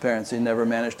transparency never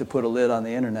manage to put a lid on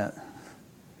the internet.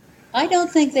 I don't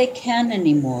think they can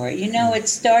anymore. You know, it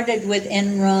started with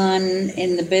Enron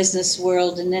in the business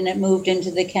world, and then it moved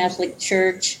into the Catholic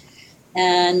Church.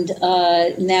 And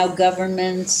now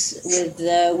governments with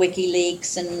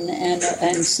WikiLeaks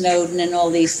and Snowden and all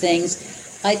these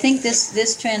things. I think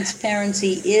this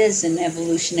transparency is an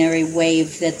evolutionary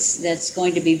wave that's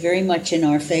going to be very much in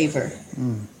our favor.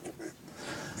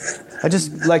 I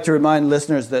just like to remind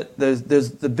listeners that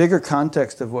there's the bigger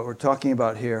context of what we're talking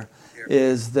about here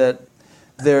is that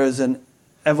there's an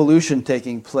evolution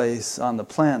taking place on the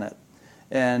planet,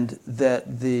 and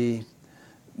that the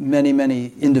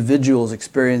many individuals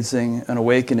experiencing an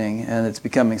awakening, and it's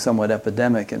becoming somewhat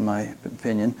epidemic in my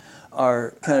opinion,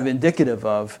 are kind of indicative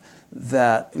of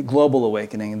that global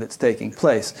awakening that's taking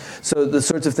place. So the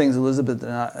sorts of things Elizabeth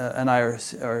and I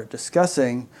are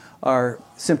discussing are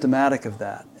symptomatic of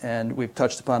that. And we've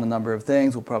touched upon a number of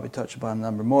things. We'll probably touch upon a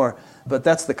number more. But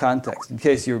that's the context, in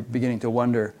case you're beginning to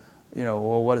wonder, you know,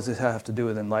 well, what does this have to do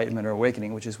with enlightenment or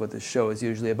awakening, which is what this show is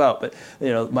usually about. But, you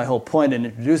know, my whole point in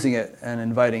introducing it and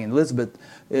inviting Elizabeth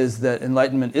is that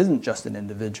enlightenment isn't just an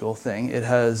individual thing. It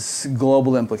has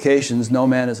global implications. No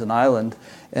man is an island.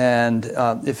 And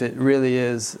if it really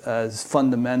is as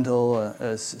fundamental,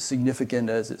 as significant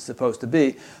as it's supposed to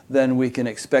be, then we can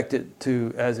expect it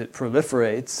to, as it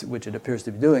proliferates, which it appears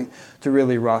to be doing, to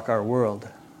really rock our world.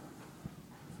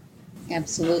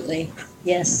 Absolutely.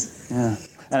 Yes. Yeah.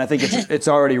 And I think it's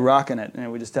already rocking it, and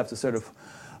we just have to sort of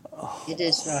it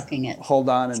is rocking it. Hold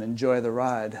on and enjoy the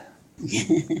ride.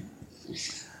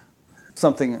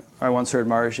 Something I once heard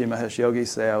Maharishi Mahesh Yogi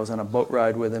say. I was on a boat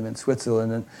ride with him in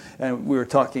Switzerland, and we were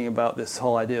talking about this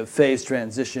whole idea of phase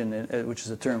transition, which is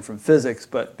a term from physics,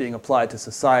 but being applied to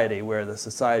society, where the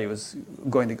society was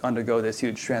going to undergo this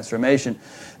huge transformation.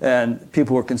 And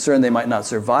people were concerned they might not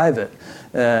survive it.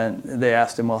 And they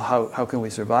asked him, well, how can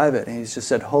we survive it? And he just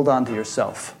said, hold on to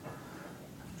yourself.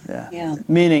 Yeah.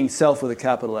 Meaning self with a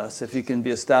capital S. If you can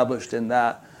be established in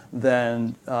that,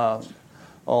 then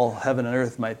all heaven and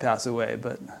earth might pass away,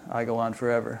 but I go on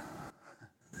forever.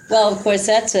 Well, of course,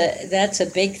 that's a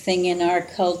big thing in our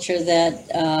culture,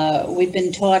 that we've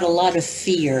been taught a lot of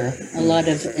fear,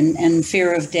 and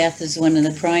fear of death is one of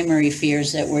the primary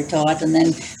fears that we're taught, and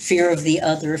then fear of the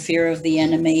other, fear of the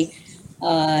enemy.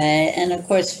 And of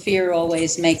course, fear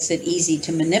always makes it easy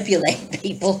to manipulate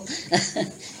people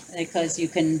because you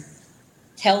can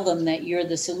tell them that you're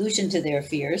the solution to their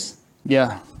fears.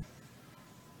 Yeah.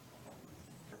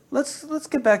 Let's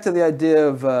get back to the idea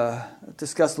of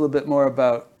discuss a little bit more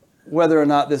about whether or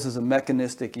not this is a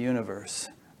mechanistic universe,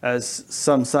 as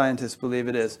some scientists believe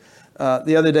it is.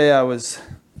 The other day I was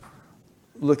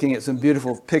looking at some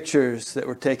beautiful pictures that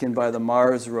were taken by the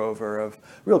Mars rover of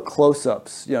real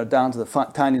close-ups, you know, down to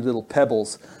the tiny little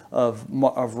pebbles of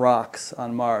rocks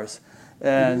on Mars.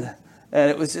 And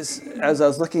it was just, as I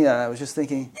was looking at it, I was just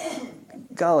thinking,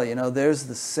 golly, you know, there's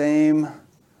the same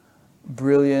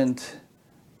brilliant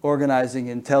organizing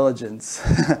intelligence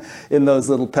in those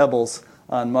little pebbles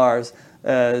on Mars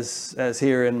as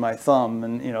here in my thumb,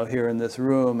 and, you know, here in this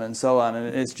room, and so on.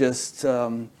 And it's just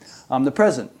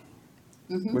omnipresent,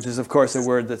 which is, of course, a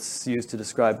word that's used to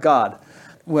describe God.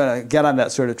 When I get on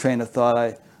that sort of train of thought,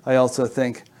 I also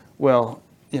think, well,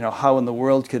 you know, how in the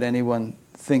world could anyone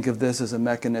think of this as a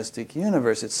mechanistic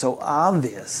universe. It's so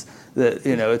obvious that,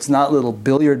 it's not little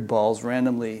billiard balls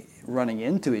randomly running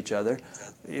into each other.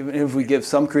 Even if we give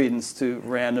some credence to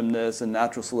randomness and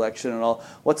natural selection and all,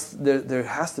 there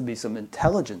has to be some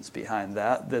intelligence behind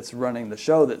that's running the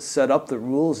show, that set up the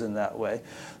rules in that way.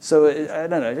 So I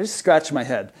don't know, I just scratch my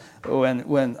head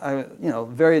when I,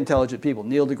 very intelligent people,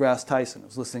 Neil deGrasse Tyson, I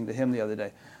was listening to him the other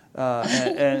day,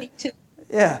 and Me too.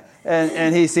 yeah,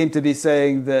 and he seemed to be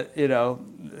saying that,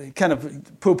 kind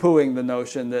of poo-pooing the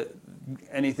notion that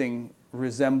anything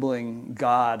resembling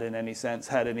God in any sense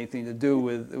had anything to do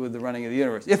with the running of the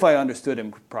universe, if I understood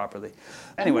him properly.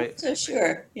 Anyway, I'm not so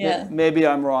sure. Yeah. Maybe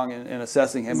I'm wrong in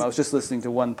assessing him. I was just listening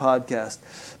to one podcast,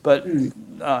 but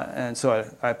and so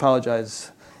I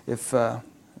apologize if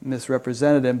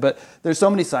misrepresented him. But there's so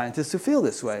many scientists who feel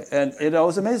this way, and it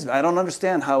always amazes me. I don't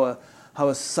understand how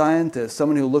a scientist,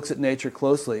 someone who looks at nature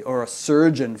closely, or a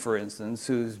surgeon, for instance,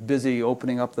 who's busy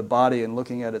opening up the body and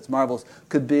looking at its marvels,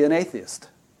 could be an atheist.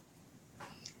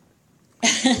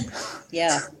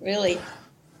 Yeah, really.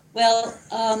 Well,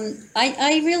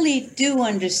 I really do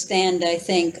understand, I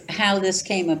think, how this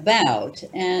came about.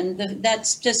 And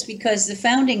that's just because the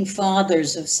founding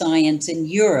fathers of science in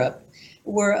Europe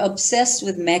were obsessed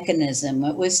with mechanism.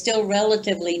 It was still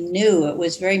relatively new. It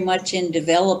was very much in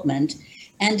development.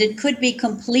 And it could be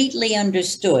completely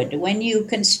understood. When you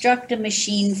construct a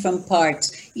machine from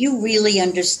parts, you really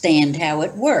understand how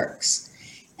it works.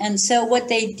 And so what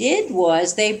they did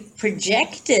was they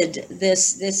projected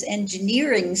this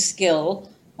engineering skill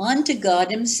onto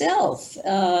God himself.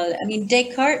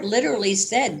 Descartes literally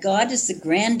said God is the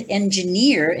grand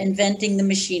engineer inventing the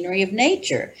machinery of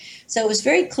nature. So it was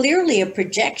very clearly a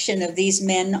projection of these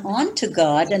men onto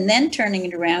God, and then turning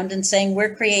it around and saying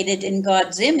we're created in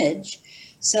God's image.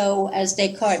 So as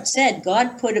Descartes said,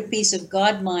 God put a piece of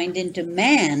God mind into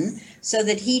man so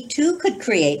that he too could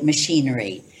create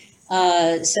machinery.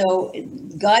 So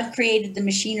God created the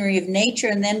machinery of nature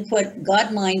and then put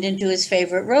God mind into his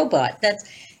favorite robot.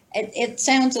 It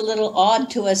sounds a little odd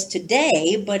to us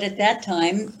today, but at that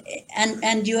time,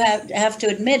 and you have to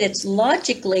admit,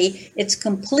 it's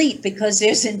complete because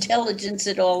there's intelligence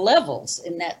at all levels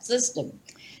in that system.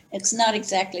 It's not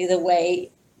exactly the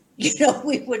way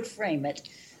we would frame it.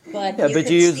 But yeah, but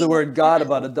you use the word God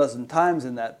about a dozen times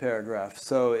in that paragraph,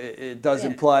 so it does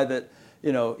imply that,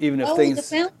 even if things... the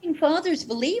founding fathers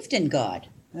believed in God.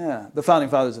 Yeah, the founding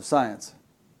fathers of science.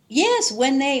 Yes,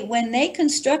 when they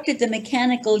constructed the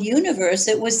mechanical universe,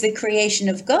 it was the creation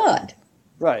of God.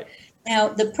 Right. Now,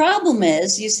 the problem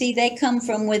is, you see, they come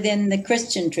from within the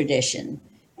Christian tradition.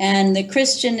 And the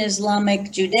Christian,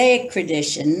 Islamic, Judaic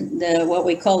tradition, what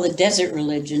we call the desert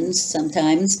religions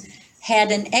sometimes,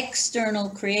 had an external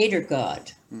creator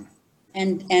God,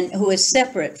 and who is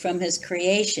separate from his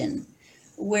creation.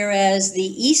 Whereas the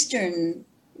Eastern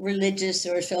religious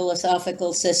or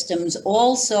philosophical systems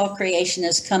all saw creation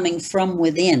as coming from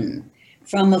within,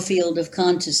 from a field of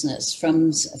consciousness,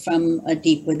 from a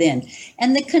deep within.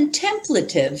 And the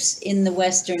contemplatives in the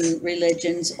Western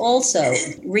religions also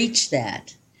reached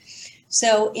that.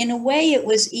 So in a way, it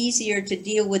was easier to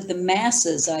deal with the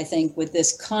masses, I think, with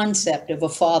this concept of a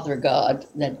father God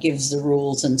that gives the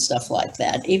rules and stuff like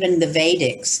that. Even the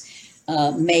Vedics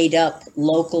made up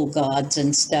local gods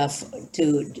and stuff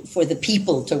for the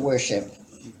people to worship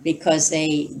because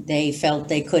they felt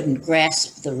they couldn't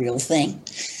grasp the real thing.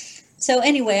 So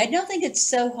anyway, I don't think it's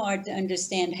so hard to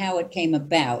understand how it came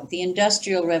about. The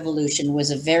Industrial Revolution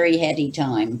was a very heady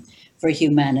time for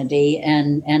humanity,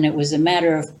 and it was a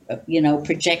matter of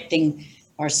projecting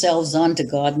ourselves onto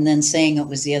God and then saying it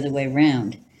was the other way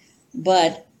around.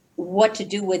 But what to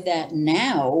do with that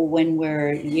now when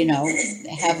we're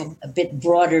have a bit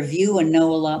broader view and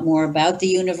know a lot more about the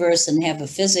universe and have a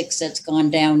physics that's gone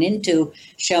down into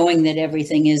showing that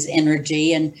everything is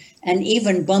energy, and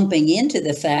even bumping into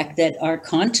the fact that our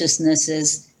consciousness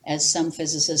is, as some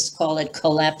physicists call it,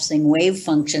 collapsing wave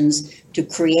functions to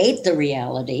create the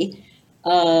reality.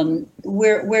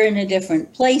 We're in a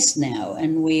different place now,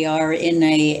 and we are in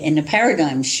a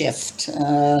paradigm shift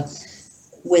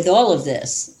with all of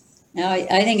this. Now,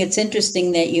 I think it's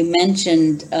interesting that you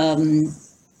mentioned Neil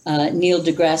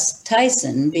deGrasse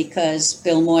Tyson, because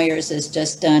Bill Moyers has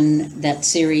just done that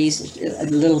series.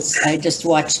 I just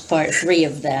watched part 3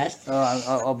 of that.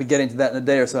 I'll be getting to that in a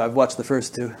day or so. I've watched the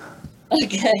first 2.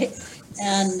 Okay,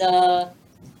 and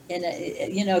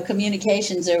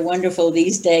communications are wonderful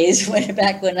these days.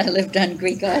 Back when I lived on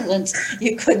Greek islands,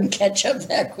 you couldn't catch up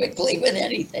that quickly with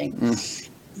anything.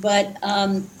 But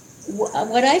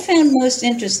What I found most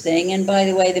interesting, and by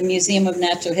the way, the Museum of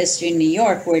Natural History in New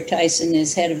York, where Tyson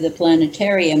is head of the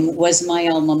planetarium, was my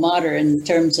alma mater in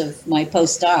terms of my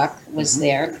postdoc was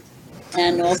there.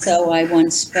 And also I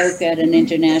once spoke at an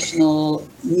international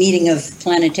meeting of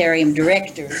planetarium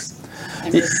directors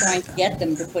and was trying to get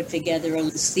them to put together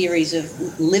a series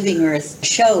of living Earth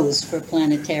shows for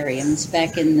planetariums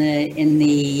back in the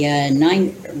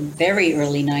very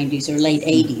early 90s or late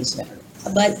 80s.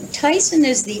 But Tyson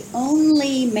is the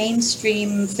only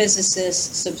mainstream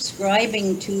physicist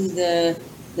subscribing to the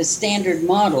standard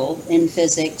model in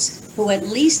physics who at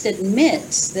least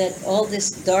admits that all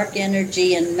this dark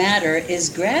energy and matter is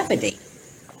gravity.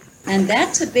 And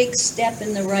that's a big step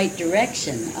in the right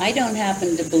direction. I don't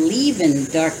happen to believe in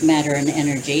dark matter and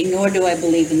energy, nor do I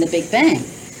believe in the Big Bang.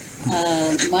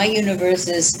 My universe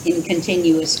is in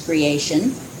continuous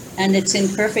creation, and it's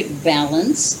in perfect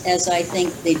balance, as I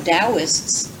think the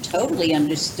Taoists totally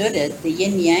understood it. The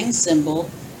yin-yang symbol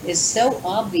is so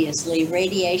obviously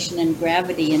radiation and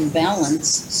gravity in balance,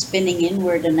 spinning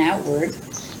inward and outward,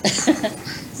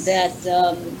 that,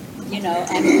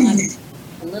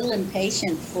 I'm a little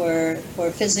impatient for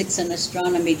physics and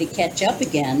astronomy to catch up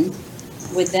again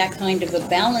with that kind of a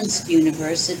balanced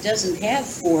universe. It doesn't have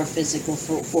 4 physical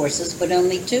forces, but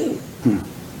only 2.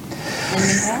 And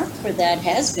the math for that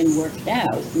has been worked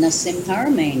out. Nassim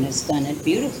Haramein has done it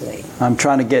beautifully. I'm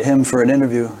trying to get him for an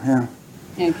interview, yeah.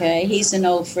 Okay, he's an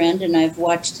old friend, and I've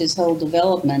watched his whole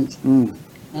development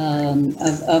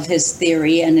of his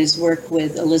theory and his work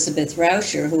with Elizabeth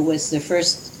Rauscher, who was the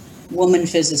first woman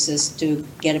physicist to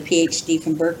get a PhD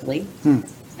from Berkeley.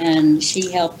 And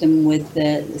she helped him with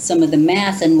some of the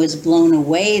math and was blown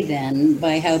away then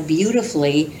by how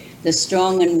beautifully the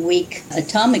strong and weak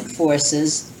atomic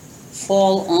forces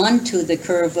fall onto the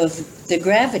curve of the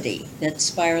gravity that's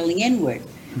spiraling inward.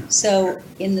 So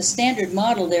in the standard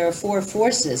model, there are 4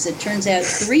 forces. It turns out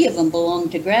 3 of them belong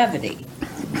to gravity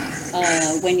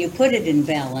when you put it in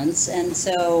balance. And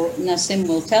so Nassim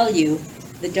will tell you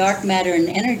the dark matter and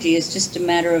energy is just a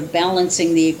matter of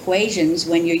balancing the equations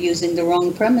when you're using the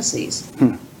wrong premises.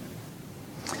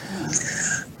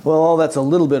 Well, all that's a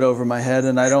little bit over my head,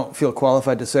 and I don't feel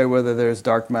qualified to say whether there's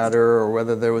dark matter or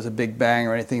whether there was a Big Bang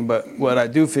or anything, but what I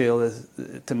do feel is,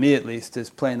 to me at least,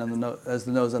 is plain as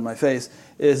the nose on my face,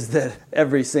 is that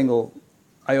every single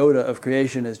iota of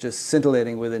creation is just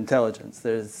scintillating with intelligence.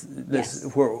 There's this,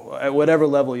 yes. At whatever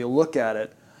level you look at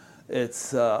it, it's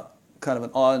kind of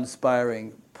an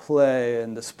awe-inspiring play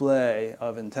and display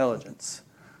of intelligence.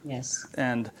 Yes.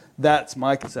 And that's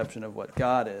my conception of what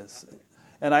God is.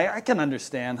 And I can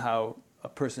understand how a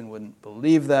person wouldn't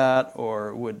believe that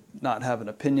or would not have an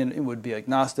opinion, it would be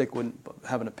agnostic, wouldn't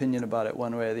have an opinion about it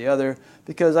one way or the other,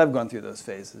 because I've gone through those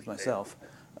phases myself.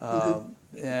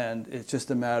 And it's just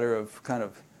a matter of kind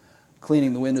of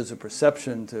cleaning the windows of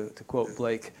perception, to quote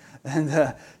Blake, and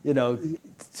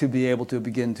to be able to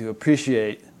begin to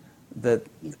appreciate that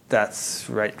that's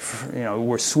right.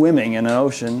 We're swimming in an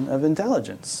ocean of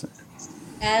intelligence.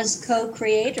 As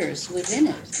co-creators within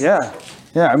it. Yeah.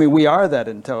 I mean, we are that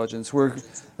intelligence. We're,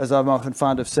 as I'm often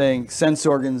fond of saying, sense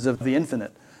organs of the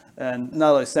infinite. And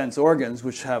not only sense organs,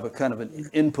 which have a kind of an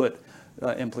input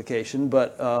implication,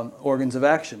 but organs of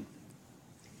action.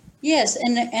 Yes,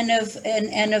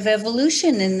 and of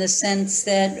evolution, in the sense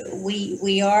that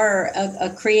we are a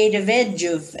creative edge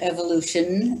of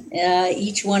evolution,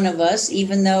 each one of us,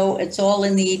 even though it's all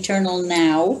in the eternal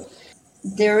now.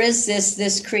 There is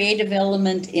this creative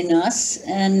element in us,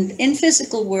 and in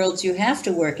physical worlds you have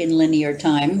to work in linear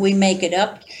time. We make it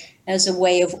up as a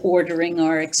way of ordering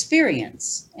our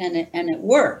experience, and it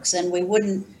works, and we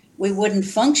wouldn't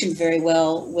function very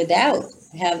well without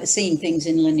seeing things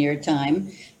in linear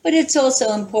time. But it's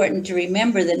also important to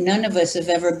remember that none of us have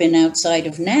ever been outside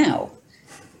of now.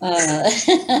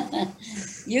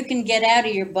 You can get out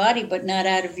of your body, but not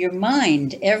out of your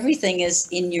mind. Everything is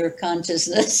in your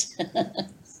consciousness.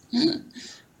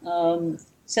 So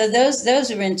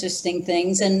those are interesting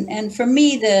things. And for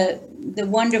me, the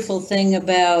wonderful thing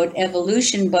about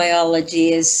evolution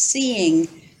biology is seeing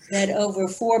that over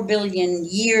 4 billion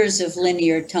years of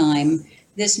linear time,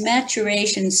 this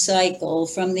maturation cycle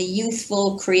from the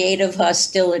youthful creative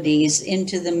hostilities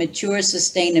into the mature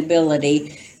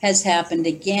sustainability has happened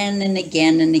again and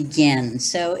again and again.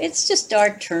 So it's just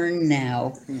our turn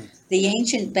now. The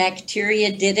ancient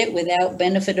bacteria did it without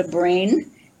benefit of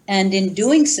brain, and in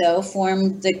doing so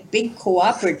formed the big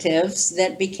cooperatives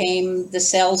that became the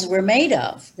cells we're made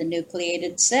of, the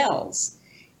nucleated cells.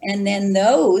 And then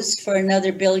those, for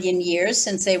another billion years,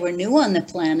 since they were new on the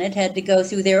planet, had to go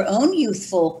through their own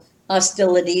youthful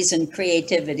hostilities and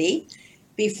creativity.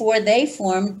 before they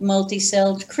formed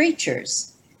multicelled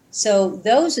creatures. So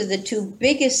those are the two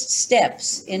biggest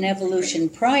steps in evolution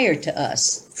prior to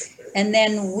us. And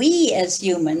then we as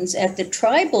humans at the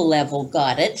tribal level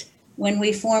got it when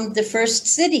we formed the first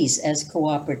cities as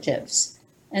cooperatives.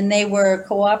 And they were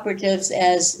cooperatives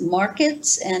as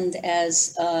markets and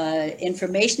as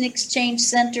information exchange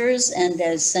centers and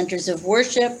as centers of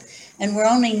worship. And we're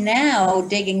only now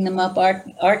digging them up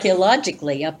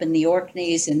archaeologically, up in the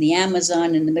Orkneys, in the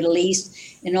Amazon, in the Middle East,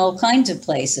 in all kinds of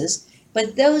places.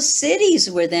 But those cities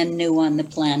were then new on the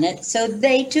planet, so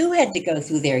they too had to go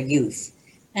through their youth.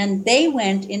 And they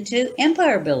went into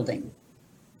empire building.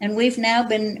 And we're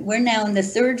now in the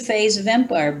third phase of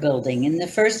empire building. In the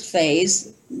first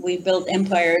phase, we built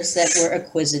empires that were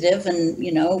acquisitive and,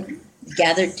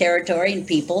 gathered territory and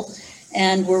people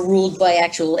and were ruled by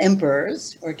actual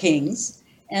emperors or kings.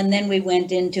 And then we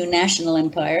went into national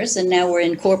empires, and now we're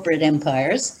in corporate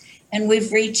empires. And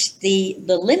we've reached the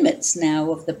limits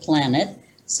now of the planet,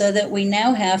 so that we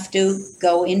now have to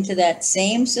go into that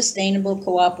same sustainable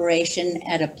cooperation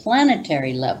at a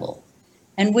planetary level.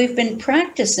 And we've been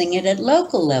practicing it at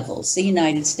local levels. The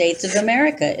United States of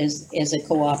America is a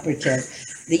cooperative.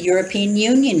 The European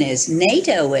Union is,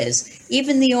 NATO is,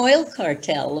 even the oil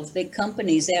cartel of big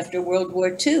companies after World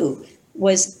War II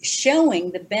was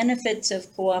showing the benefits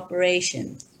of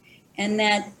cooperation. And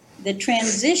that the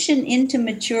transition into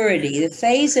maturity, the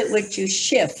phase at which you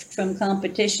shift from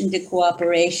competition to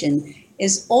cooperation,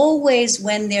 is always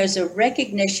when there's a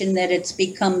recognition that it's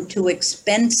become too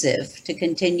expensive to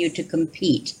continue to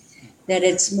compete, that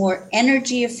it's more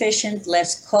energy efficient,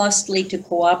 less costly to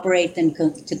cooperate than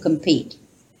to compete.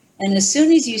 And as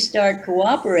soon as you start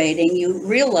cooperating, you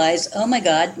realize, oh my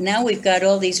God, now we've got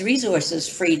all these resources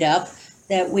freed up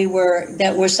that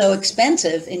were so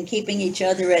expensive in keeping each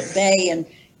other at bay and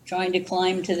trying to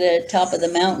climb to the top of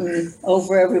the mountain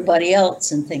over everybody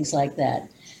else and things like that.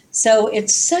 So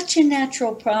it's such a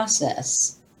natural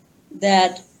process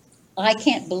that I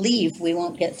can't believe we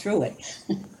won't get through it.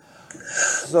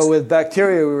 So with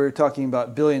bacteria, we were talking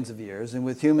about billions of years, and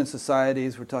with human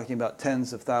societies, we're talking about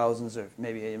tens of thousands or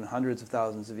maybe even hundreds of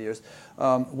thousands of years.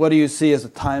 What do you see as a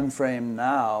time frame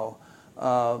now?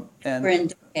 We're in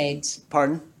decades.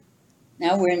 Pardon?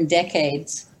 Now we're in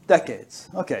decades. Decades,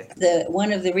 okay.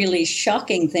 One of the really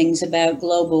shocking things about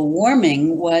global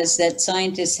warming was that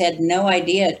scientists had no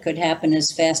idea it could happen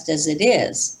as fast as it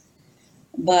is.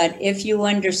 But if you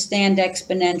understand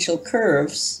exponential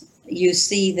curves, you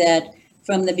see that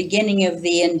from the beginning of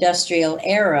the industrial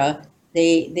era,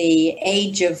 the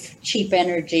age of cheap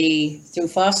energy through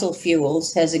fossil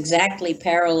fuels has exactly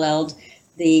paralleled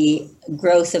the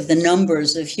growth of the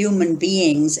numbers of human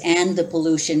beings and the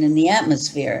pollution in the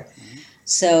atmosphere.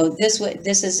 So this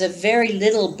is a very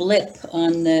little blip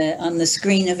on the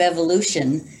screen of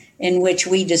evolution, in which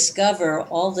we discover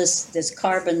all this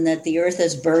carbon that the Earth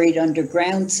has buried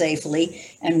underground safely,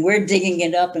 and we're digging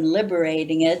it up and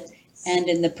liberating it, and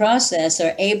in the process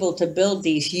are able to build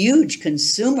these huge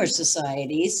consumer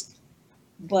societies.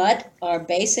 But our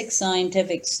basic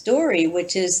scientific story,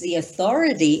 which is the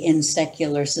authority in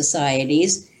secular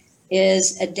societies,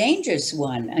 is a dangerous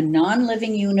one, a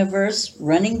non-living universe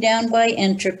running down by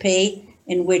entropy,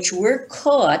 in which we're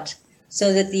caught,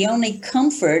 so that the only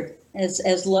comfort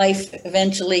as life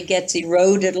eventually gets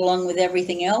eroded along with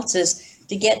everything else is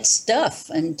to get stuff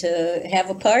and to have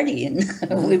a party. And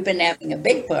we've been having a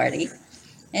big party.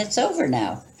 It's over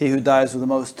now. He who dies with the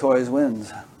most toys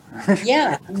wins.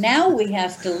 Yeah, now we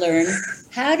have to learn,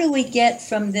 how do we get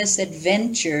from this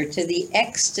adventure to the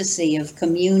ecstasy of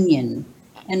communion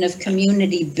and of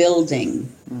community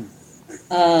building?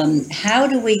 How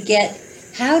do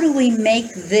we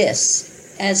make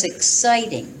this as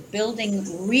exciting,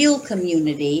 building real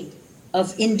community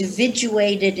of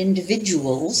individuated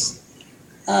individuals?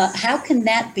 How can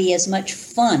that be as much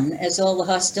fun as all the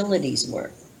hostilities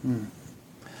were?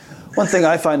 One thing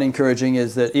I find encouraging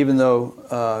is that even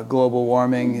though global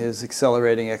warming is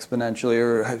accelerating exponentially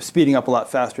or speeding up a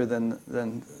lot faster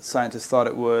than scientists thought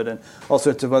it would, and all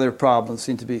sorts of other problems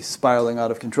seem to be spiraling out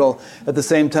of control, at the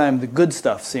same time the good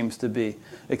stuff seems to be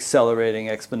accelerating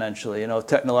exponentially.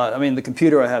 The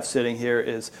computer I have sitting here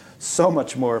is so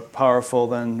much more powerful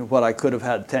than what I could have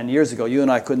had 10 years ago. You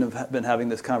and I couldn't have been having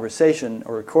this conversation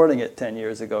or recording it 10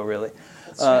 years ago, really.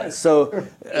 It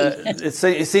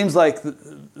seems like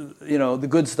the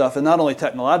good stuff, and not only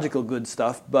technological good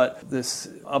stuff, but this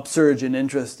upsurge in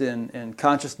interest in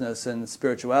consciousness and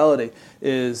spirituality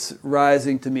is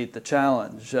rising to meet the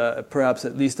challenge, perhaps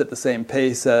at least at the same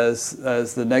pace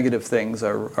as the negative things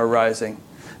are rising.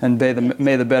 And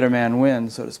may the better man win,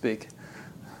 so to speak.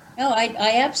 No,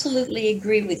 I absolutely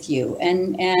agree with you,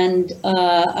 and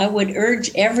I would urge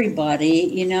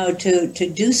everybody, to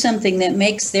do something that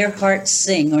makes their hearts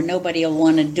sing, or nobody will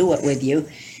want to do it with you,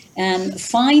 and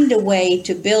find a way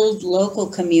to build local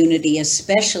community,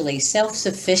 especially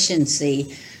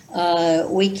self-sufficiency.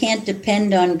 We can't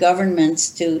depend on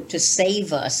governments to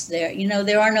save us.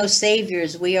 There are no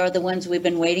saviors. We are the ones we've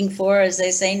been waiting for, as they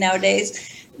say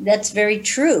nowadays. That's very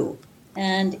true.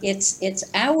 And it's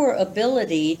our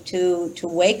ability to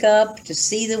wake up, to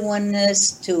see the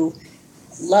oneness, to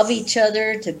love each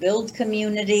other, to build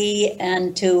community,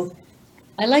 and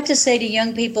I like to say to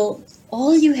young people,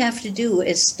 all you have to do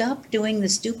is stop doing the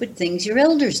stupid things your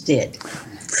elders did.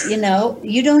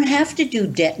 You don't have to do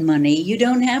debt money. You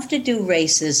don't have to do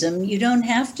racism. You don't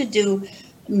have to do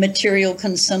material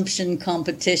consumption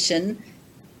competition.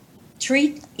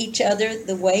 Treat each other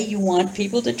the way you want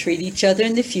people to treat each other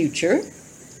in the future.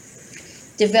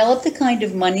 Develop the kind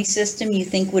of money system you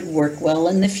think would work well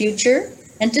in the future,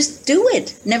 and just do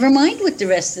it. Never mind what the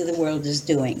rest of the world is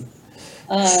doing.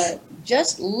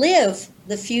 Just live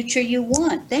the future you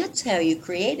want. That's how you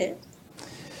create it.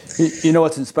 You know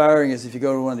what's inspiring is if you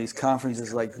go to one of these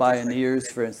conferences like Bioneers,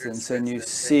 for instance, and you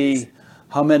see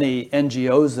how many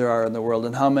NGOs there are in the world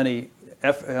and how many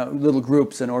little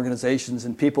groups and organizations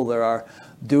and people there are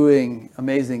doing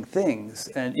amazing things,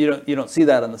 and you don't see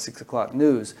that on the 6 o'clock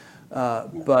news,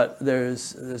 but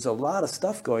there's a lot of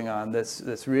stuff going on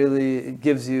that's really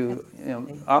gives you,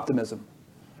 optimism.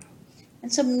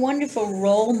 And some wonderful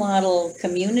role model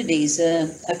communities.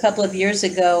 A couple of years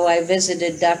ago, I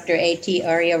visited Dr. A.T.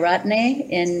 Aryaratne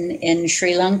in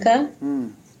Sri Lanka,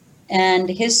 and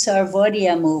his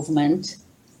Sarvodaya movement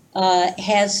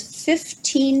has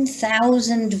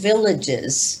 15,000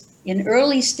 villages in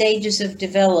early stages of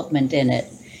development in it.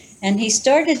 And he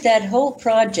started that whole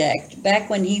project back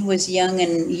when he was young,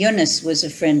 and Yunus was a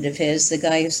friend of his, the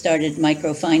guy who started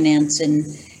microfinance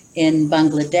in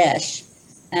Bangladesh.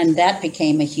 And that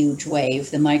became a huge wave,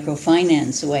 the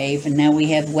microfinance wave. And now we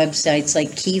have websites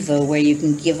like Kiva where you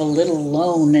can give a little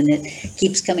loan and it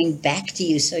keeps coming back to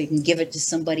you so you can give it to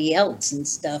somebody else and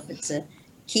stuff. It's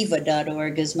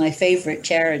Kiva.org is my favorite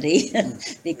charity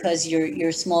because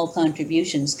your small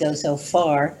contributions go so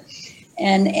far.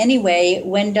 And anyway,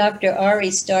 when Dr.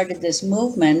 Ari started this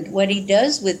movement, what he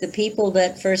does with the people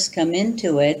that first come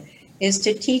into it is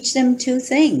to teach them two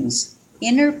things: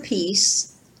 inner peace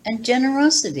and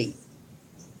generosity.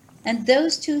 And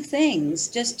those two things,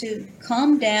 just to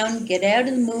calm down, get out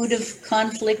of the mood of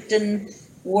conflict and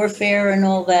warfare and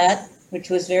all that, which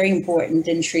was very important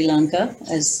in Sri Lanka,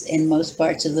 as in most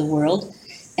parts of the world.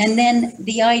 And then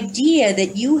the idea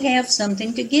that you have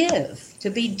something to give, to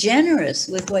be generous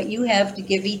with what you have to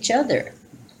give each other.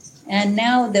 And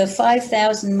now the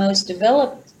 5,000 most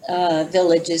developed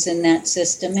villages in that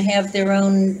system have their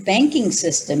own banking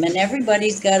system, and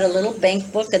everybody's got a little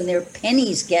bank book and their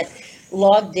pennies get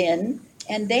logged in,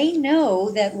 and they know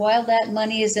that while that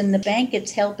money is in the bank,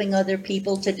 it's helping other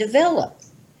people to develop.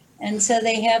 And so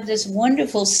they have this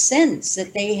wonderful sense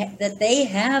that they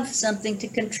have something to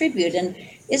contribute. And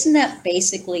isn't that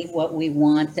basically what we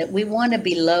want? That we want to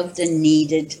be loved and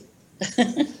needed.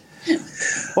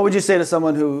 What would you say to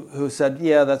someone who said,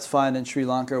 yeah, that's fine in Sri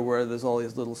Lanka where there's all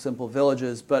these little simple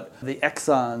villages, but the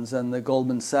Exxons and the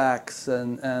Goldman Sachs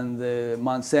and the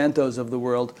Monsantos of the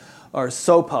world are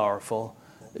so powerful,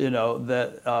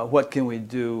 that what can we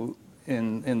do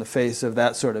in the face of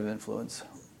that sort of influence?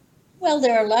 Well,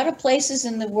 there are a lot of places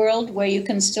in the world where you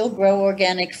can still grow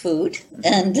organic food,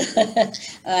 and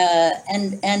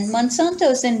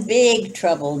Monsanto's in big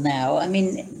trouble now. I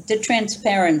mean, the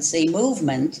transparency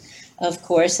movement, of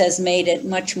course, has made it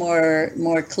much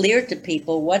more clear to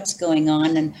people what's going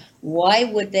on and why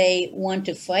would they want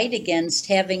to fight against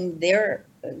having their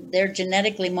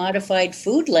genetically modified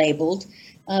food labeled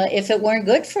if it weren't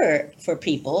good for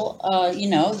people.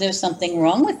 There's something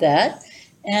wrong with that.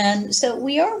 And so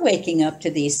we are waking up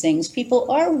to these things. People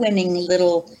are winning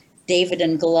little David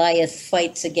and Goliath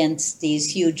fights against these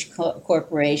huge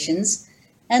corporations.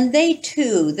 And they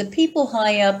too, the people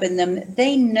high up in them,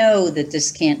 they know that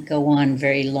this can't go on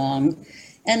very long.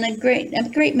 And a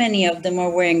great many of them are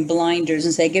wearing blinders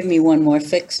and say, give me one more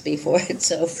fix before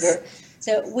it's over.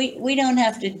 So we don't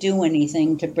have to do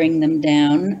anything to bring them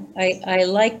down. I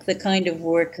like the kind of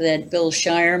work that Bill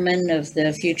Shireman of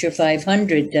the Future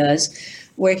 500 does,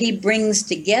 where he brings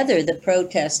together the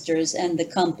protesters and the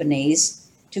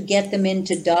companies to get them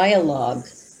into dialogue.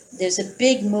 There's a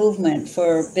big movement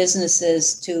for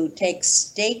businesses to take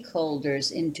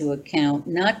stakeholders into account,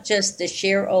 not just the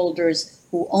shareholders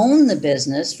who own the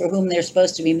business, for whom they're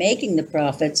supposed to be making the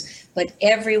profits, but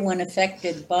everyone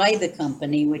affected by the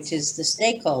company, which is the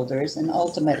stakeholders, and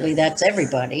ultimately that's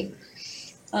everybody.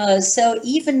 So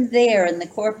even there in the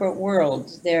corporate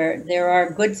world, there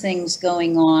are good things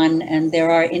going on, and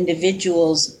there are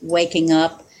individuals waking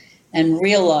up and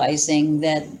realizing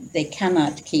that they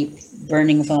cannot keep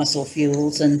burning fossil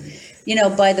fuels. And,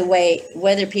 by the way,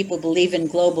 whether people believe in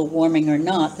global warming or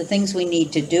not, the things we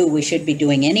need to do, we should be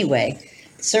doing anyway.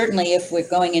 Certainly, if we're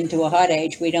going into a hot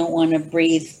age, we don't want to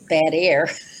breathe bad air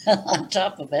on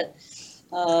top of it.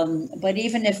 But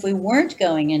even if we weren't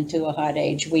going into a hot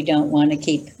age, we don't want to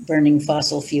keep burning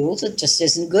fossil fuels. It just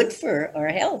isn't good for our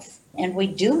health. And we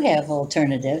do have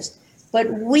alternatives, but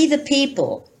we, the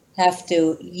people, have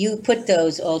to put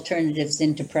those alternatives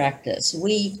into practice.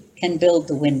 We can build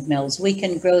the windmills. We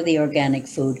can grow the organic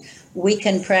food. We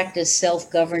can practice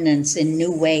self-governance in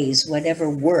new ways, whatever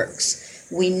works.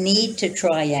 We need to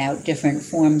try out different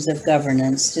forms of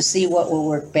governance to see what will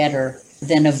work better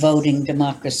than a voting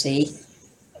democracy.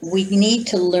 We need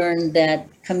to learn that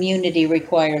community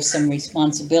requires some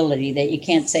responsibility, that you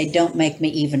can't say, don't make me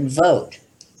even vote.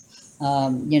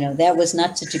 That was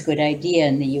not such a good idea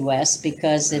in the U.S.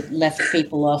 because it left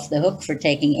people off the hook for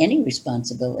taking any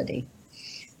responsibility.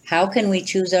 How can we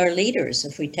choose our leaders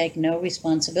if we take no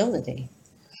responsibility?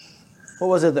 What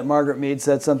was it that Margaret Mead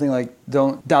said? Something like,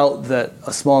 don't doubt that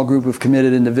a small group of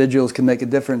committed individuals can make a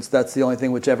difference. That's the only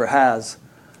thing which ever has.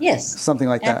 Yes. Something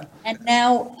like that.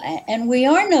 And we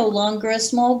are no longer a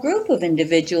small group of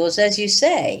individuals, as you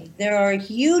say. There are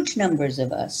huge numbers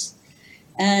of us.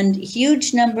 And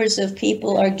huge numbers of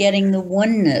people are getting the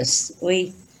oneness.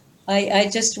 I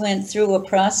just went through a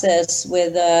process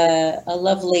with a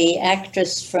lovely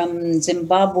actress from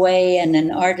Zimbabwe and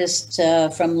an artist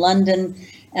from London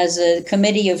as a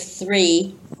committee of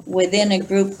 3 within a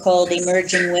group called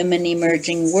Emerging Women,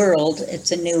 Emerging World.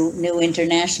 It's a new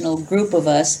international group of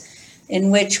us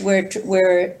in which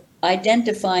we're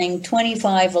identifying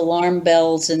 25 alarm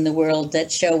bells in the world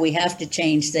that show we have to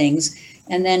change things,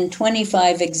 and then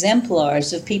 25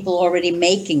 exemplars of people already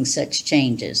making such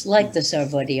changes, like the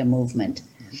Sarvodaya movement.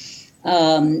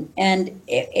 And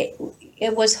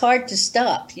it was hard to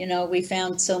stop. We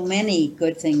found so many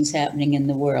good things happening in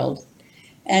the world.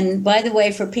 And by the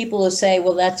way, for people who say,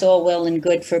 well, that's all well and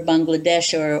good for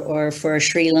Bangladesh or for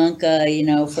Sri Lanka,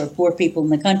 for poor people in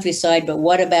the countryside, but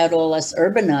what about all us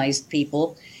urbanized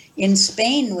people? In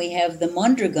Spain, we have the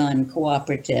Mondragon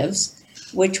cooperatives,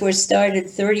 which were started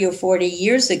 30 or 40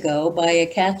 years ago by a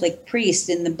Catholic priest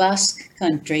in the Basque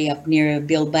country up near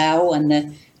Bilbao on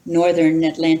the northern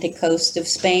Atlantic coast of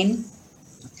Spain.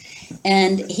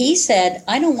 And he said,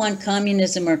 I don't want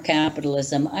communism or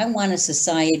capitalism. I want a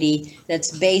society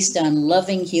that's based on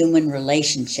loving human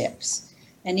relationships.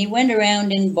 And he went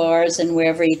around in bars and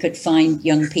wherever he could find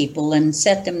young people and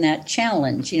set them that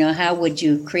challenge. How would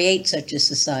you create such a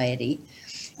society?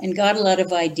 And got a lot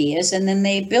of ideas, and then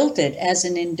they built it as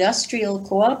an industrial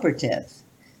cooperative.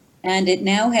 And it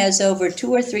now has over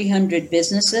 200 or 300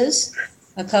 businesses.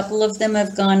 A couple of them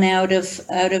have gone out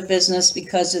of business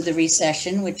because of the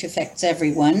recession, which affects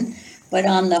everyone. But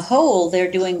on the whole, they're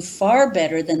doing far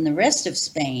better than the rest of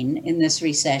Spain in this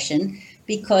recession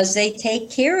because they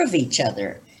take care of each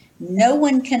other. No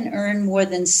one can earn more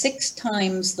than 6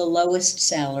 times the lowest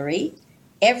salary.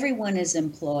 Everyone is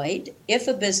employed. If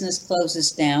a business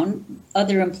closes down,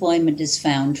 other employment is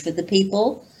found for the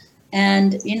people.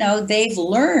 And, they've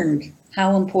learned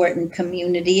how important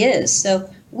community is. So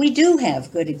we do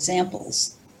have good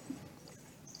examples.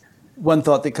 One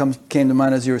thought that came to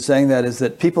mind as you were saying that is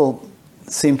that people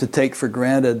seem to take for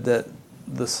granted that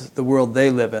the world they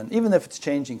live in, even if it's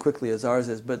changing quickly as ours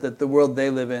is, but that the world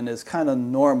they live in is kind of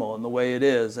normal in the way it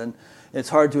is. And it's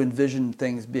hard to envision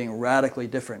things being radically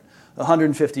different.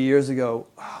 150 years ago,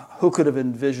 who could have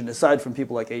envisioned, aside from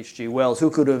people like H.G. Wells, who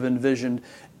could have envisioned,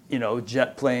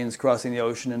 jet planes crossing the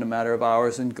ocean in a matter of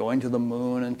hours and going to the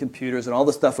moon and computers and all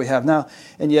the stuff we have now?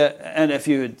 And if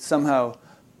you had somehow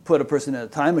put a person in a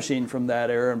time machine from that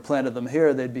era and planted them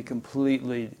here, they'd be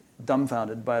completely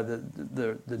dumbfounded by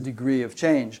the degree of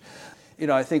change.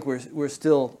 I think we're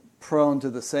still prone to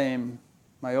the same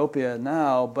myopia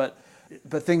now, but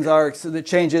the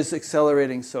change is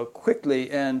accelerating so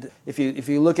quickly, and if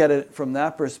you look at it from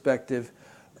that perspective,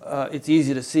 it's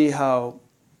easy to see how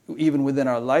even within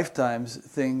our lifetimes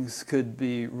things could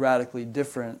be radically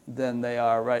different than they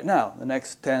are right now. The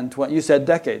next 10, 20, you said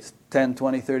decades, 10,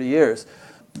 20, 30 years,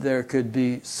 there could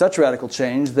be such radical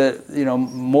change that,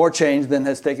 more change than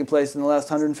has taken place in the last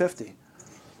 150.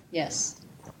 Yes.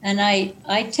 And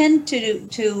I tend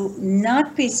to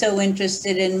not be so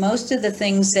interested in most of the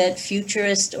things that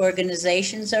futurist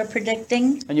organizations are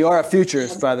predicting. And you are a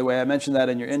futurist, by the way. I mentioned that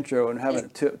in your intro and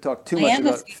haven't talked too much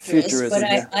about futurism.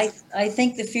 But I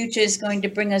think the future is going to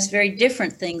bring us very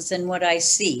different things than what I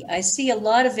see. I see a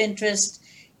lot of interest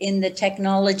in the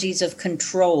technologies of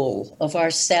control of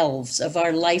ourselves, of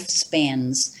our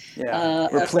lifespans. Yeah,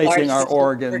 replacing our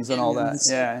organs and all that.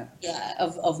 Yeah. Yeah,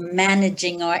 of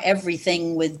managing our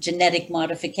everything with genetic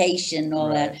modification, all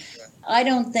that. I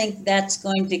don't think that's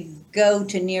going to go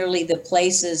to nearly the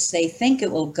places they think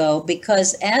it will go,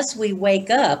 because as we wake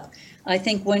up, I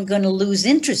think we're going to lose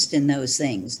interest in those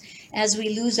things. As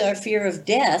we lose our fear of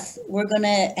death, we're going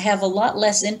to have a lot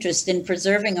less interest in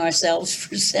preserving ourselves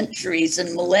for centuries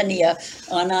and millennia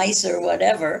on ice or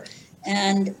whatever.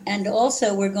 And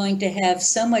also we're going to have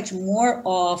so much more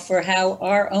awe for how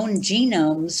our own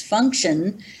genomes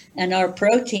function, and our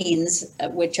proteins,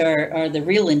 which are the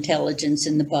real intelligence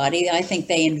in the body. I think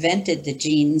they invented the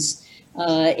genes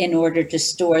in order to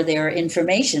store their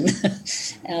information.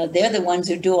 They're the ones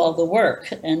who do all the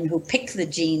work and who pick the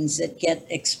genes that get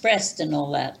expressed and all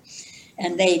that.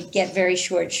 And they get very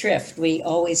short shrift. We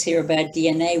always hear about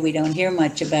DNA. We don't hear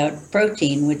much about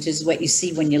protein, which is what you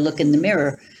see when you look in the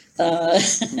mirror.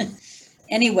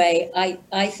 Anyway,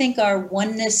 I think our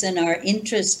oneness and our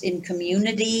interest in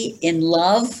community, in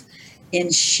love,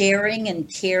 in sharing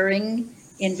and caring,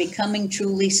 in becoming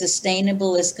truly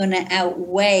sustainable is going to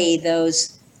outweigh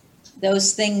those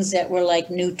things that were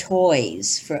like new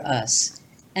toys for us.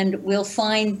 And we'll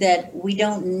find that we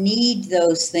don't need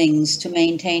those things to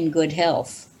maintain good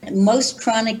health. Most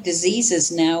chronic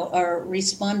diseases now are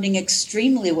responding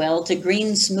extremely well to green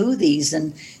smoothies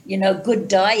and, good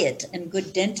diet and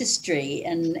good dentistry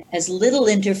and as little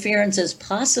interference as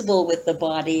possible with the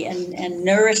body, and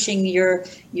nourishing your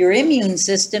immune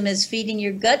system is feeding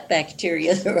your gut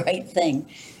bacteria the right thing.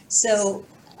 So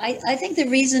I think the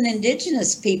reason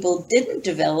indigenous people didn't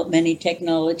develop many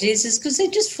technologies is because they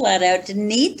just flat out didn't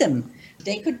need them.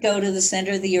 They could go to the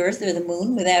center of the earth or the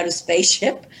moon without a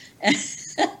spaceship and,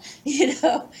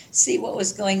 see what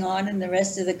was going on in the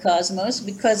rest of the cosmos,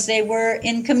 because they were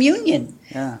in communion.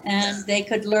 Yeah. And they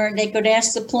could learn, they could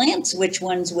ask the plants which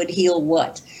ones would heal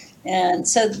what. And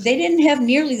so they didn't have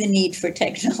nearly the need for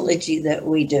technology that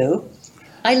we do.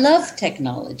 I love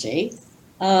technology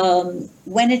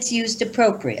when it's used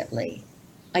appropriately.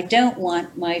 I don't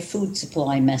want my food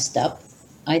supply messed up.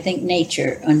 I think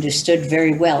nature understood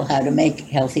very well how to make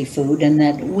healthy food, and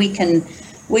that we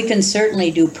can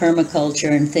certainly do permaculture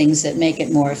and things that make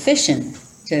it more efficient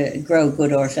to grow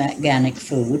good organic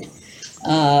food.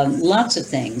 Lots of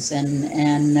things,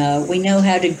 and we know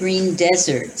how to green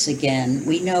deserts again.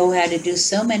 We know how to do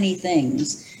so many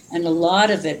things, and a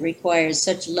lot of it requires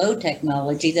such low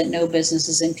technology that no business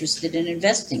is interested in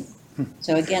investing.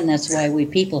 So again, that's why we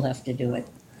people have to do it.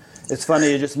 It's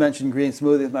funny, you just mentioned green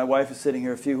smoothies. My wife is sitting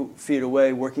here a few feet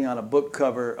away working on a book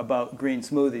cover about green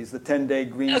smoothies, the 10-day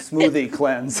green smoothie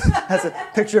cleanse. Has a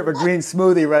picture of a green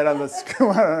smoothie right on the screen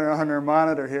on her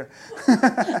monitor here.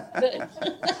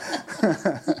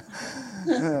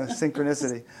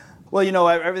 Synchronicity. Well,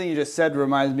 everything you just said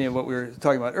reminds me of what we were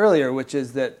talking about earlier, which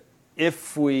is that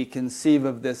if we conceive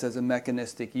of this as a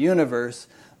mechanistic universe,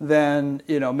 then,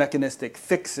 mechanistic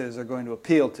fixes are going to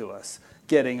appeal to us.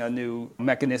 Getting a new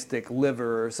mechanistic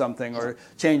liver or something, or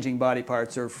changing body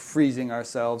parts, or freezing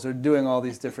ourselves, or doing all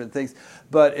these different things.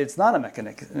 But it's not a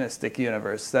mechanistic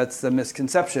universe. That's the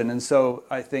misconception. And so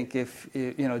I think if,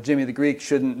 Jimmy the Greek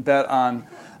shouldn't bet on,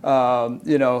 a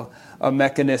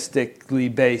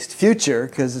mechanistically based future,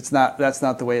 because that's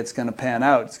not the way it's going to pan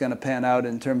out. It's going to pan out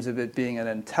in terms of it being an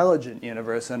intelligent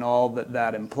universe and all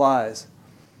that implies.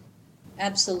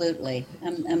 Absolutely.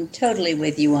 I'm totally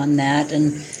with you on that.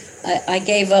 And I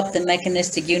gave up the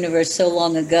mechanistic universe so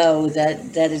long ago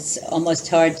that it's almost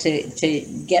hard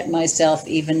to get myself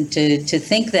even to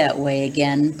think that way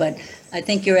again. But I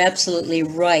think you're absolutely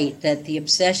right that the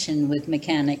obsession with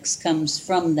mechanics comes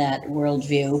from that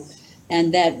worldview,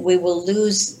 and that we will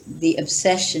lose the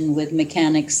obsession with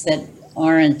mechanics that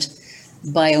aren't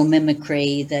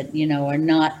biomimicry, that, are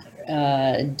not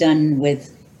done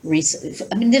with research.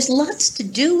 I mean, there's lots to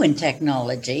do in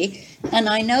technology, and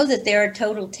I know that there are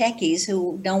total techies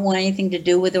who don't want anything to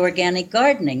do with organic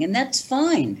gardening, and that's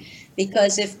fine,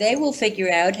 because if they will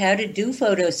figure out how to do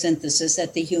photosynthesis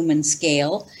at the human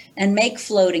scale and make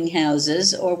floating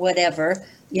houses or whatever,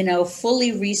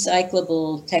 fully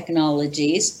recyclable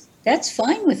technologies, that's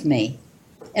fine with me.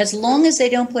 As long as they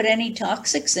don't put any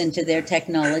toxics into their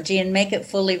technology and make it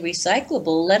fully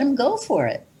recyclable, let them go for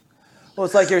it. Well,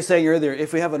 it's like you were saying earlier,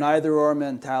 if we have an either-or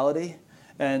mentality,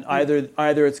 and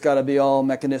either it's got to be all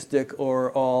mechanistic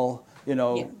or all, you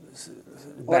know, Yeah.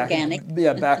 Organic.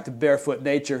 Back to barefoot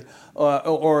nature,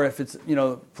 or if it's, you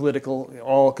know, political,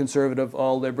 all conservative,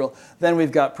 all liberal, then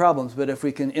we've got problems. But if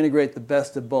we can integrate the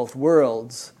best of both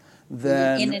worlds,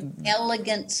 then in an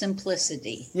elegant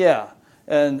simplicity. yeah,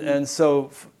 and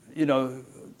so, you know,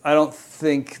 I don't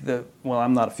think that, well,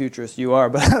 I'm not a futurist, you are,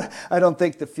 but I don't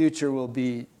think the future will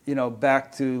be, you know,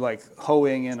 back to like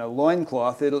hoeing in a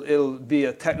loincloth. It'll be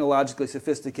a technologically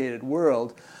sophisticated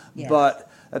world, Yes. but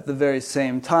at the very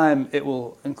same time, it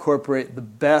will incorporate the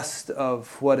best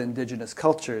of what indigenous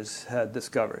cultures had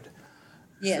discovered.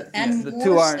 Yeah, So, and the more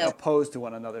two aren't so. opposed to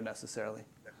one another necessarily.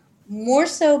 More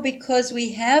so because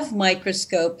we have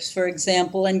microscopes, for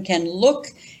example, and can look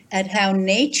at how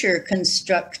nature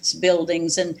constructs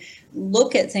buildings and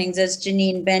look at things, as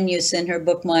Janine Benyus in her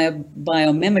book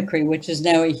Biomimicry, which is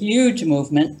now a huge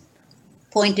movement,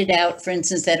 pointed out, for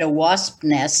instance, that a wasp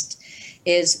nest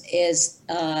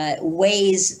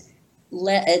weighs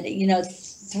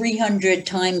 300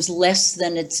 times less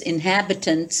than its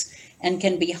inhabitants, and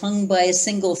can be hung by a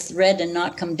single thread and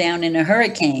not come down in a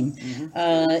hurricane.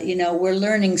 Mm-hmm. We're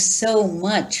learning so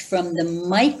much from the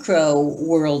micro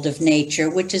world of nature,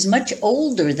 which is much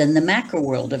older than the macro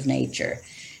world of nature.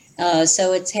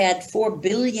 So it's had 4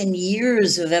 billion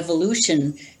years of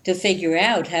evolution to figure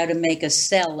out how to make a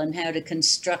cell and how to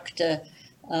construct a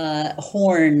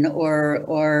horn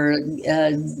or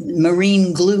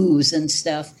marine glues and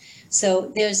stuff.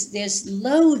 So there's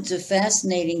loads of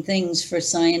fascinating things for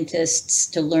scientists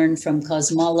to learn, from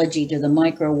cosmology to the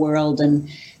micro world,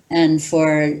 and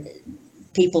for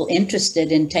people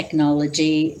interested in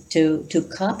technology to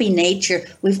copy nature.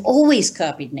 We've always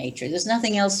copied nature. There's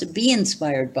nothing else to be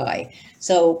inspired by.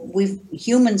 So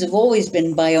humans have always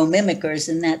been biomimickers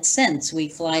in that sense. We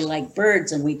fly like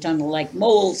birds and we tunnel like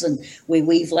moles and we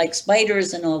weave like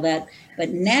spiders and all that. But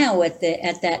now at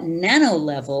that nano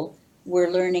level,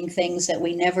 we're learning things that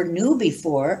we never knew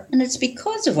before, and it's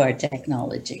because of our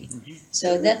technology. Mm-hmm.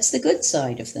 So that's the good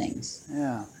side of things.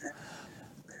 Yeah.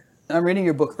 I'm reading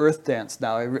your book, Earth Dance,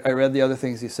 now. I read the other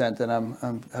things you sent, and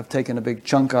I've taken a big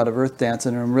chunk out of Earth Dance,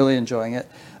 and I'm really enjoying it.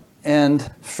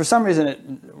 And for some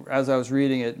reason, as I was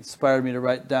reading it, inspired me to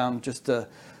write down just a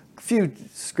few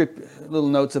little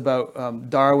notes about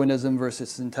Darwinism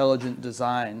versus intelligent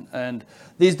design. And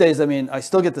these days, I mean, I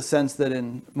still get the sense that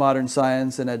in modern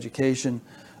science and education,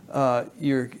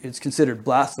 it's considered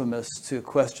blasphemous to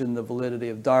question the validity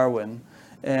of Darwin,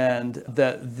 and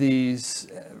that these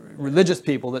religious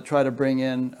people that try to bring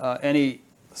in any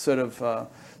sort of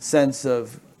sense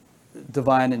of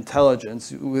divine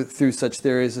intelligence through such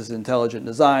theories as intelligent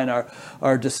design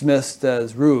are dismissed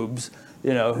as rubes,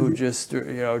 who just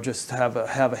have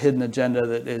a hidden agenda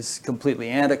that is completely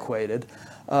antiquated.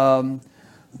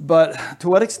 But to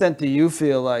what extent do you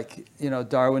feel like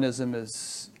Darwinism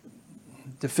is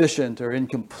deficient or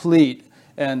incomplete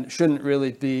and shouldn't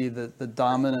really be the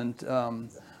dominant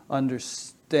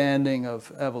understanding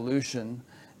of evolution?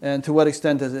 And to what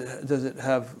extent does it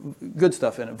have good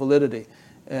stuff in it, validity,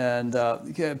 and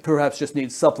perhaps just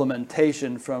needs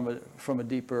supplementation from a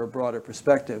deeper or broader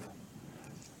perspective?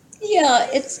 Yeah,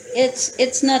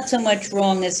 it's not so much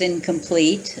wrong as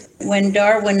incomplete. When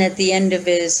Darwin at the end of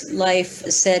his life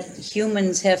said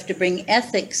humans have to bring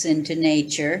ethics into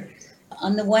nature,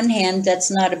 on the one hand,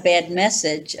 that's not a bad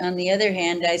message. On the other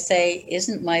hand, I say,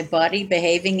 isn't my body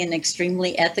behaving in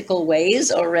extremely ethical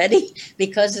ways already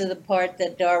because of the part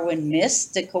that Darwin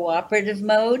missed, the cooperative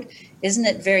mode? Isn't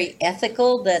it very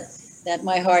ethical that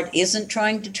my heart isn't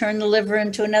trying to turn the liver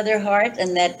into another heart,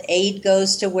 and that aid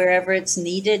goes to wherever it's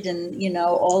needed, and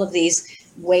all of these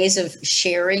ways of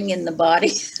sharing in the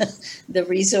body, the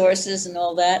resources and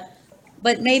all that?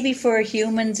 But maybe for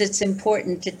humans, it's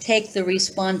important to take the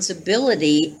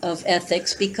responsibility of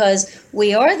ethics, because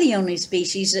we are the only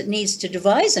species that needs to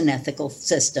devise an ethical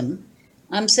system.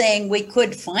 I'm saying we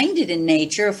could find it in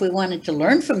nature if we wanted to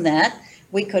learn from that.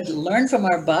 We could learn from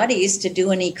our bodies to do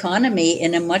an economy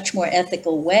in a much more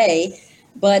ethical way.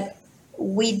 But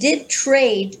we did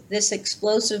trade this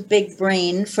explosive big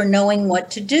brain for knowing what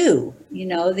to do.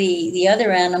 The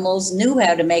other animals knew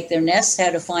how to make their nests, how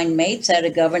to find mates, how to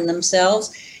govern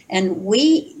themselves. And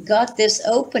we got this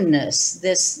openness,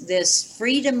 this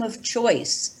freedom of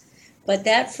choice. But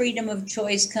that freedom of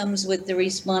choice comes with the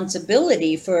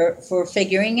responsibility for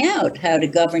figuring out how to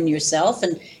govern yourself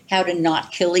and how to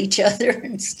not kill each other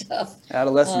and stuff.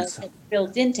 Adolescence.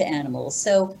 Built into animals.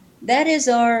 So that is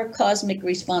our cosmic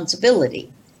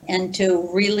responsibility, and to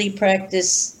really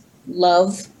practice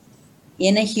love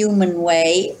in a human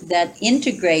way that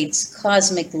integrates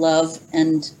cosmic love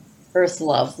and earth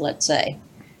love, let's say.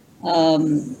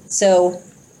 So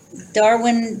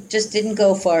Darwin just didn't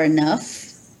go far enough.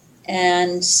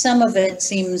 And some of it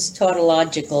seems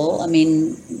tautological. I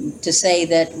mean, to say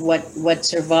that what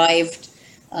survived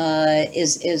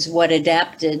is what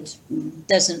adapted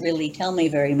doesn't really tell me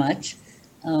very much,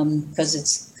 because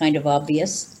it's kind of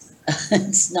obvious.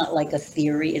 It's not like a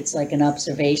theory, it's like an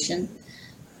observation.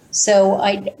 So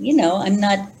I'm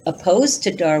not opposed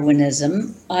to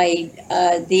Darwinism.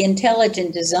 The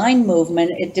intelligent design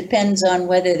movement, it depends on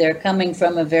whether they're coming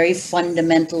from a very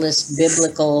fundamentalist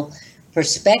biblical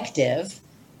perspective,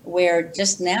 where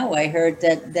just now I heard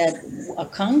that a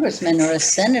congressman or a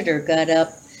senator got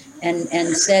up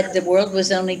and said the world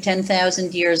was only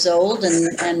 10,000 years old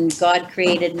and God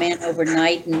created man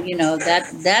overnight. And,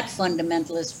 that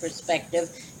fundamentalist perspective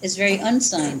is very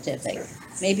unscientific.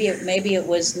 Maybe it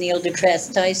was Neil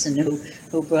deGrasse Tyson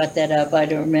who brought that up. I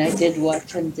don't remember. I did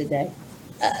watch him today.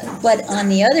 But on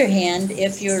the other hand,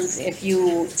 if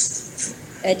you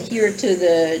adhere to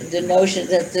the notion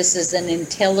that this is an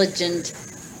intelligent,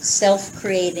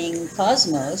 self-creating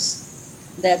cosmos,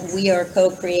 that we are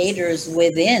co-creators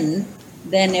within,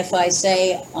 then if I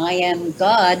say I am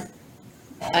God,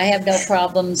 I have no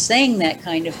problem saying that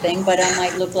kind of thing, but I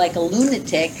might look like a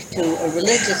lunatic to a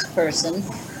religious person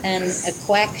and a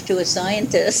quack to a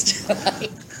scientist.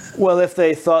 Right? Well, if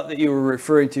they thought that you were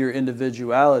referring to your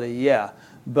individuality, yeah.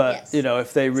 But,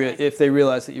 Yes. if they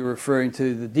realize that you're referring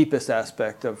to the deepest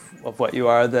aspect of what you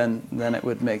are, then it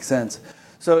would make sense.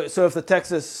 So if the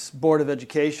Texas Board of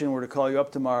Education were to call you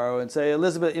up tomorrow and say,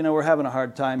 Elizabeth, we're having a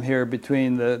hard time here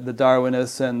between the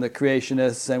Darwinists and the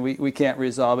creationists, and we can't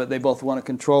resolve it. They both want to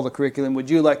control the curriculum. Would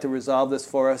you like to resolve this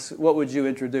for us? What would you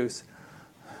introduce?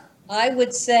 I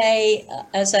would say,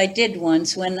 as I did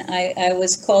once when I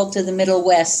was called to the Middle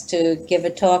West to give a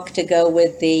talk to go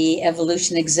with the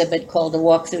evolution exhibit called A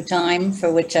Walk Through Time,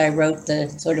 for which I wrote the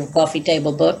sort of coffee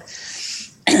table book,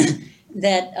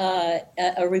 that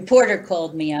a reporter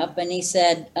called me up and he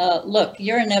said, look,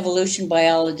 you're an evolution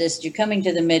biologist. You're coming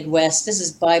to the Midwest. This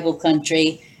is Bible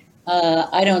country.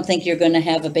 I don't think you're going to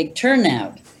have a big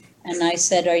turnout. And I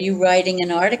said, are you writing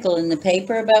an article in the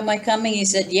paper about my coming? He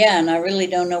said, yeah, and I really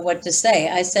don't know what to say.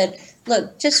 I said,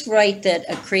 look, just write that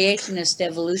a creationist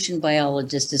evolution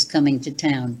biologist is coming to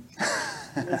town.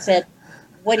 He said,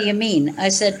 what do you mean? I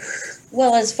said,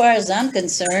 well, as far as I'm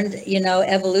concerned,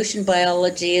 evolution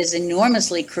biology is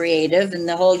enormously creative and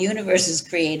the whole universe is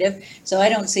creative. So I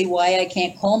don't see why I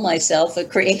can't call myself a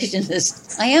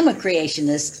creationist. I am a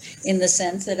creationist in the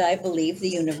sense that I believe the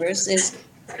universe is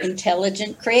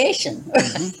intelligent creation.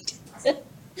 Right?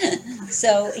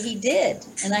 So he did.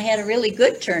 And I had a really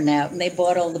good turnout and they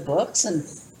bought all the books and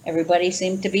everybody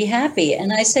seemed to be happy.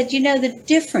 And I said, the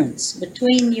difference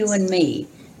between you and me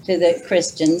to the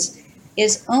Christians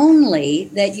is only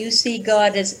that you see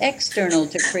God as external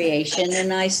to creation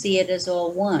and I see it as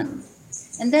all one.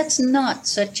 And that's not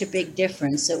such a big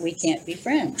difference that we can't be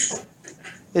friends.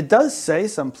 It does say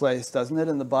someplace, doesn't it,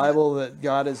 in the Bible that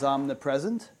God is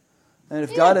omnipresent? And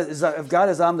if God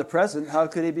is omnipresent, how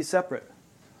could he be separate?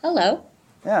 Hello.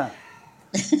 Yeah.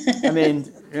 I mean,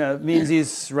 it means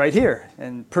he's right here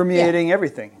and permeating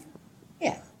everything.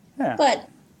 Yeah. Yeah. But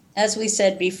as we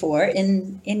said before,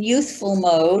 in youthful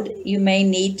mode, you may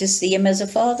need to see him as a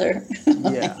father.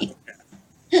 Yeah.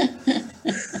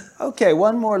 Okay,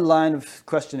 one more line of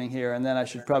questioning here, and then I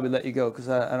should probably let you go because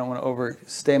I don't want to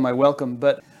overstay my welcome.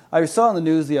 But I saw on the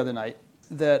news the other night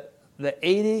that the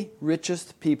 80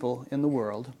 richest people in the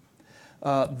world,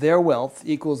 their wealth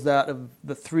equals that of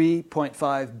the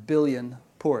 3.5 billion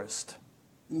poorest.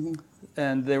 Mm-hmm.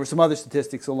 And there were some other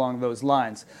statistics along those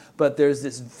lines. But there's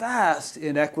this vast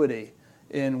inequity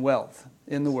in wealth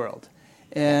in the world.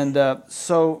 And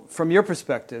so from your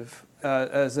perspective,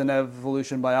 as an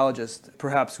evolution biologist,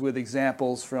 perhaps with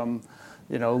examples from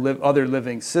other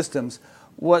living systems,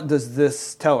 what does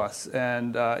this tell us?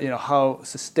 And how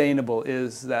sustainable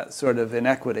is that sort of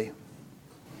inequity?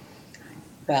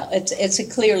 Well,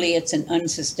 it's an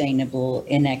unsustainable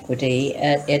inequity.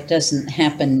 It doesn't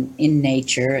happen in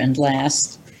nature and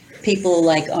last. People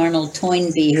like Arnold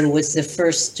Toynbee, who was the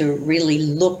first to really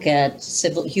look at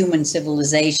human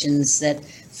civilizations that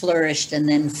flourished and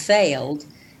then failed,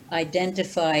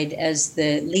 identified as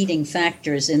the leading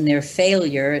factors in their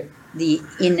failure the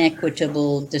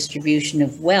inequitable distribution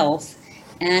of wealth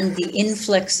and the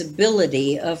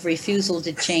inflexibility of refusal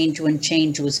to change when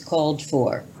change was called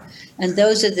for. And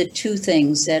those are the two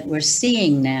things that we're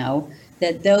seeing now,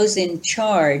 that those in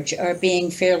charge are being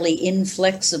fairly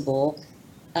inflexible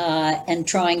and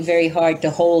trying very hard to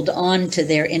hold on to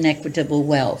their inequitable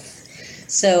wealth.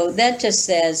 So that just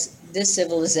says this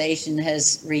civilization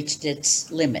has reached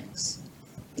its limits.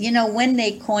 when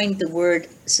they coined the word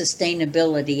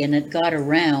sustainability and it got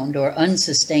around, or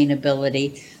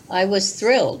unsustainability, I was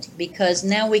thrilled because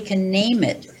now we can name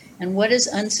it. And what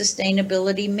does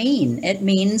unsustainability mean? It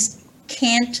means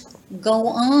can't go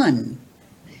on.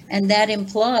 And that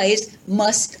implies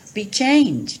must be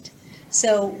changed.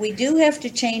 So we do have to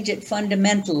change at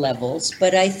fundamental levels,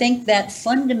 but I think that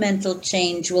fundamental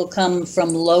change will come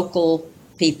from local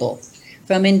people,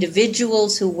 from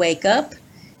individuals who wake up,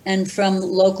 and from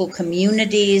local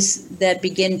communities that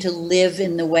begin to live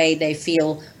in the way they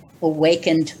feel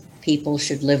awakened people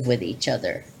should live with each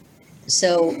other.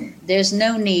 So there's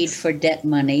no need for debt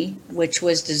money, which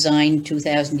was designed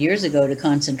 2,000 years ago to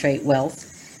concentrate wealth.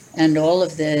 And all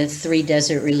of the three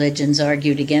desert religions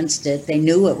argued against it. They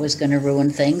knew it was going to ruin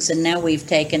things. And now we've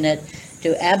taken it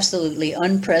to absolutely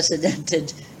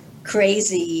unprecedented,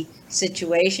 crazy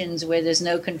situations where there's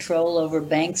no control over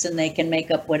banks and they can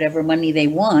make up whatever money they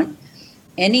want.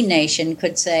 Any nation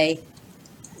could say,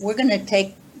 we're going to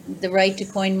take the right to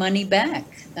coin money back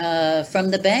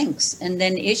from the banks and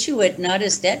then issue it not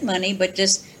as debt money, but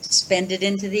just spend it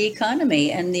into the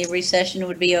economy. And the recession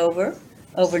would be over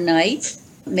overnight.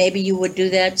 Maybe you would do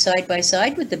that side by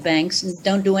side with the banks and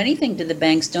don't do anything to the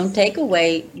banks. Don't take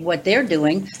away what they're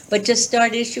doing, but just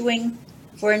start issuing.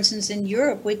 For instance, in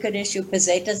Europe, we could issue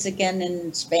pesetas again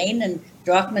in Spain and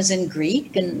drachmas in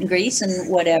Greece and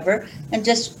whatever, and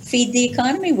just feed the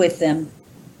economy with them.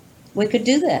 We could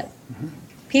do that. Mm-hmm.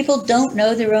 People don't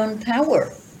know their own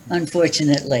power,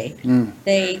 unfortunately.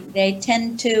 They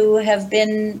tend to have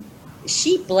been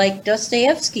sheep, like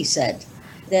Dostoevsky said,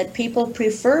 that people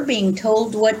prefer being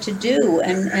told what to do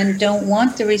and don't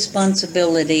want the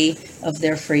responsibility of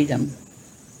their freedom.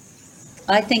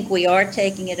 I think we are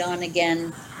taking it on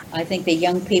again. I think the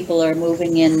young people are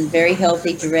moving in very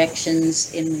healthy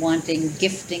directions in wanting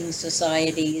gifting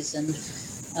societies and,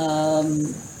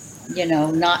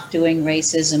 not doing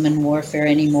racism and warfare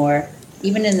anymore.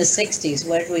 Even in the 60s,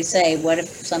 what did we say? What if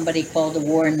somebody called a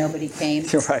war and nobody came?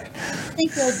 You're right. I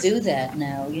think we'll do that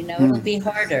now. It'll be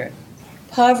harder.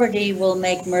 Poverty will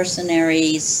make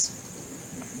mercenaries,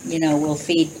 will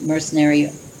feed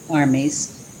mercenary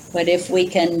armies. But if we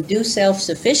can do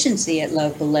self-sufficiency at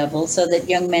local level so that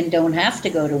young men don't have to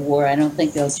go to war, I don't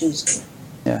think they'll choose to.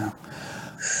 Yeah.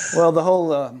 Well, the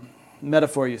whole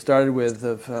metaphor you started with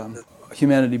of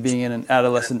humanity being in an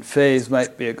adolescent phase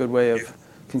might be a good way of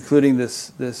concluding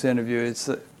this interview. It's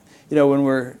when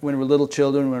we're little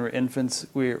children, when we're infants,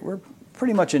 we're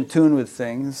pretty much in tune with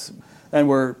things, and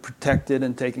we're protected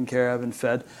and taken care of and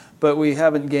fed, but we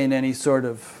haven't gained any sort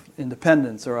of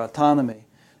independence or autonomy.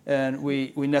 And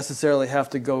we necessarily have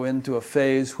to go into a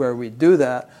phase where we do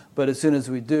that, but as soon as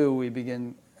we do, we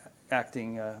begin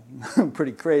acting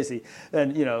pretty crazy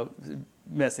and,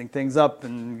 messing things up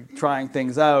and trying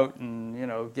things out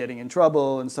and, getting in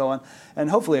trouble and so on. And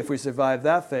hopefully if we survive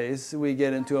that phase, we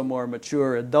get into a more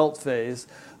mature adult phase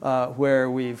where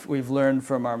we've learned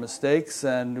from our mistakes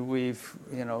and we've,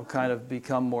 kind of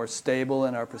become more stable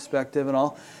in our perspective and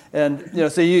all. And,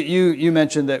 so you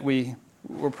mentioned that we're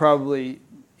probably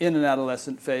in an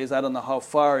adolescent phase. I don't know how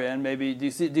far in. Maybe do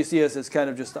you see us as kind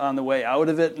of just on the way out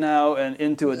of it now and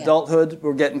into adulthood?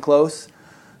 We're getting close.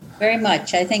 Very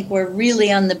much. I think we're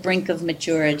really on the brink of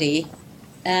maturity,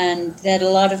 and that a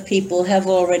lot of people have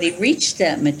already reached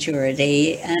that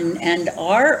maturity and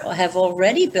have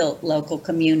already built local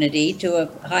community to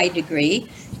a high degree,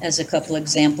 as a couple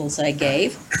examples I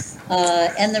gave.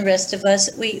 And the rest of us,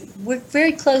 we're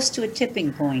very close to a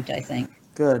tipping point, I think.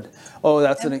 Good. Oh,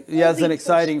 that's an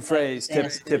exciting phrase,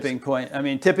 tipping point. I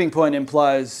mean, tipping point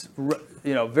implies,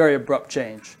 very abrupt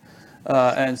change.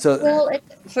 And so,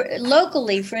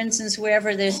 locally, for instance,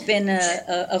 wherever there's been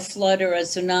a flood or a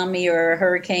tsunami or a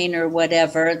hurricane or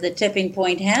whatever, the tipping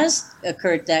point has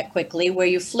occurred that quickly, where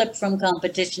you flip from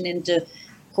competition into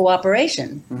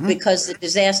cooperation because the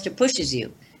disaster pushes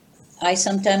you. I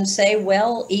sometimes say,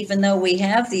 well, even though we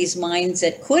have these minds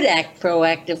that could act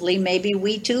proactively, maybe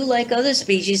we too, like other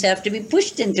species, have to be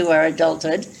pushed into our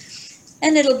adulthood.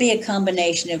 And it'll be a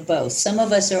combination of both. Some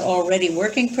of us are already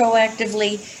working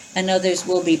proactively, and others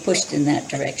will be pushed in that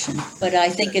direction. But I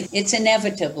think it's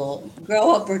inevitable.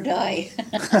 Grow up or die.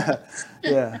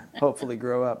 Yeah, hopefully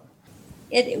grow up.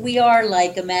 We are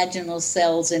like imaginal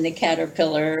cells in a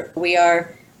caterpillar. We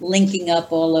are linking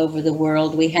up all over the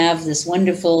world. We have this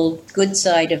wonderful good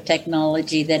side of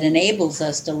technology that enables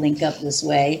us to link up this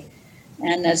way.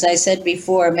 And as I said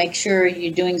before, make sure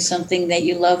you're doing something that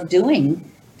you love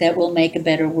doing that will make a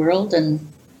better world,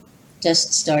 and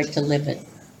just start to live it.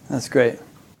 That's great.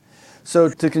 So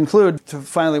to conclude, to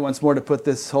finally once more to put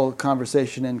this whole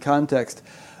conversation in context,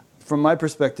 from my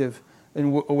perspective,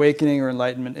 awakening or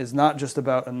enlightenment is not just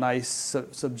about a nice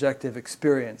subjective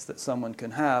experience that someone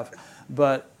can have,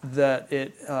 but that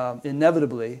it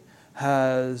inevitably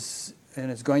has and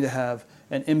is going to have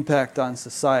an impact on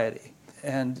society.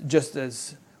 And just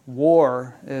as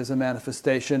war is a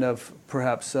manifestation of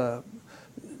perhaps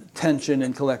tension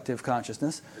in collective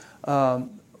consciousness,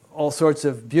 all sorts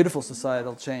of beautiful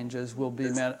societal changes will be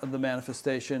the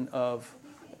manifestation of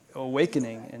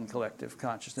awakening in collective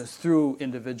consciousness through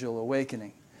individual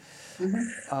awakening.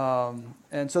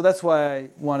 And so that's why I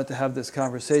wanted to have this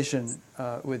conversation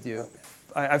with you.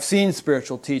 I've seen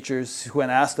spiritual teachers when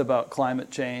asked about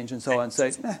climate change and so on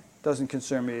say, doesn't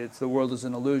concern me, the world is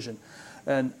an illusion.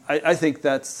 And I think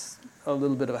that's a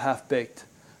little bit of a half-baked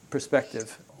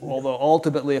perspective. Although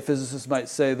ultimately a physicist might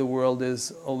say the world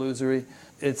is illusory,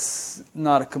 it's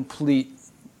not a complete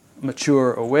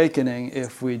mature awakening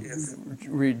if we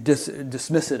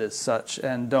dismiss it as such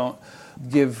and don't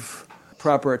give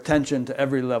proper attention to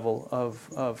every level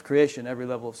of creation, every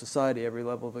level of society, every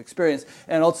level of experience,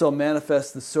 and also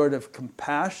manifest the sort of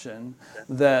compassion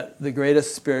that the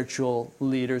greatest spiritual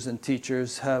leaders and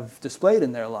teachers have displayed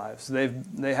in their lives. They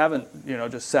haven't,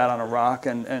 just sat on a rock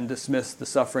and dismissed the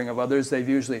suffering of others. They've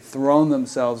usually thrown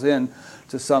themselves in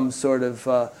to some sort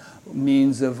of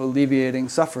means of alleviating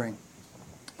suffering.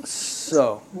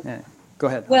 So, go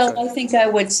ahead. Well, I think I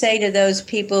would say to those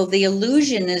people, the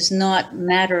illusion is not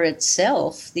matter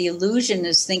itself. The illusion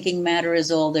is thinking matter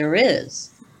is all there is.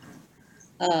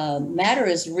 Matter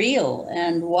is real.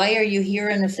 And why are you here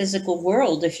in a physical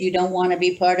world if you don't want to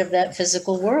be part of that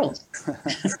physical world?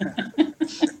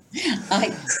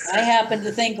 I happen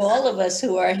to think all of us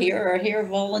who are here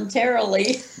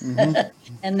voluntarily,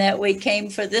 and that we came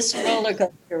for this roller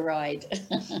coaster ride.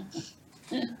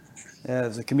 Yeah,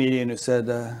 there's a comedian who said,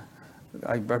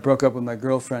 I broke up with my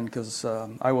girlfriend because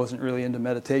I wasn't really into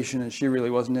meditation and she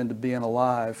really wasn't into being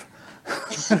alive.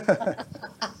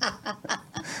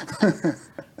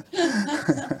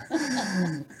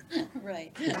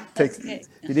 Right.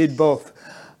 You need both.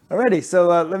 Alrighty, so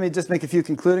let me just make a few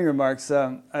concluding remarks.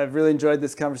 I've really enjoyed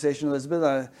this conversation,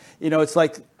 Elizabeth. It's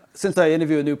like, since I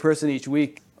interview a new person each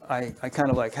week, I kind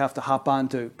of like have to hop on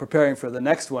to preparing for the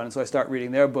next one, so I start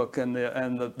reading their book, and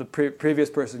the previous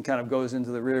person kind of goes into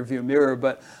the rear view mirror.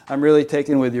 But I'm really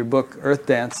taken with your book, Earth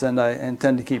Dance, and I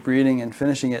intend to keep reading and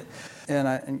finishing it. And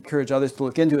I encourage others to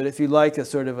look into it. If you like a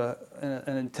sort of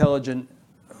an intelligent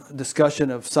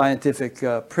discussion of scientific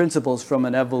principles from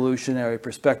an evolutionary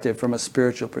perspective, from a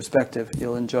spiritual perspective,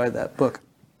 you'll enjoy that book.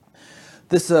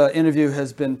 This interview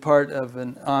has been part of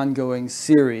an ongoing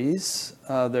series.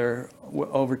 There are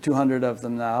over 200 of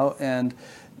them now, and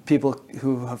people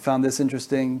who have found this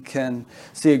interesting can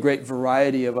see a great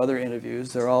variety of other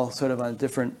interviews. They're all sort of on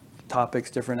different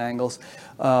topics, different angles,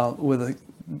 with a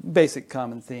basic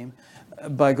common theme,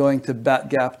 by going to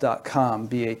batgap.com,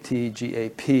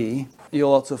 BATGAP.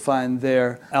 You'll also find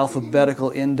their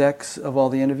alphabetical index of all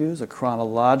the interviews, a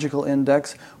chronological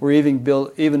index. We're even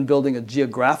building a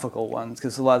geographical one,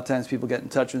 because a lot of times people get in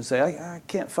touch and say, I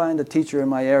can't find a teacher in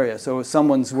my area. So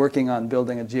someone's working on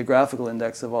building a geographical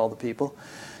index of all the people.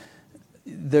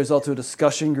 There's also a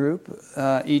discussion group.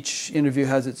 Each interview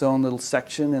has its own little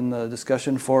section in the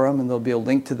discussion forum, and there'll be a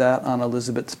link to that on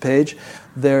Elizabeth's page.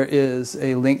 There is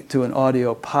a link to an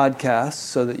audio podcast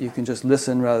so that you can just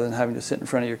listen rather than having to sit in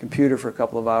front of your computer for a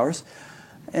couple of hours.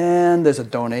 And there's a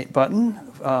donate button.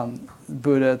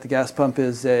 Buddha at the Gas Pump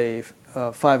is a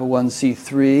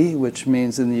 501c3, which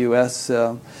means in the U.S.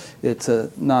 It's a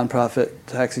nonprofit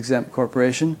tax-exempt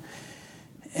corporation.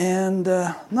 And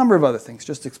a number of other things.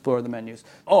 Just explore the menus.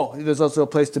 Oh, there's also a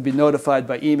place to be notified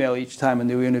by email each time a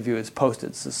new interview is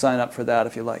posted, so sign up for that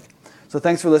if you like. So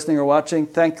thanks for listening or watching.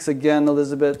 Thanks again,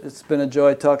 Elizabeth. It's been a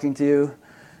joy talking to you,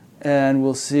 and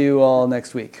we'll see you all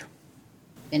next week.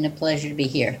 Been a pleasure to be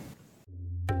here.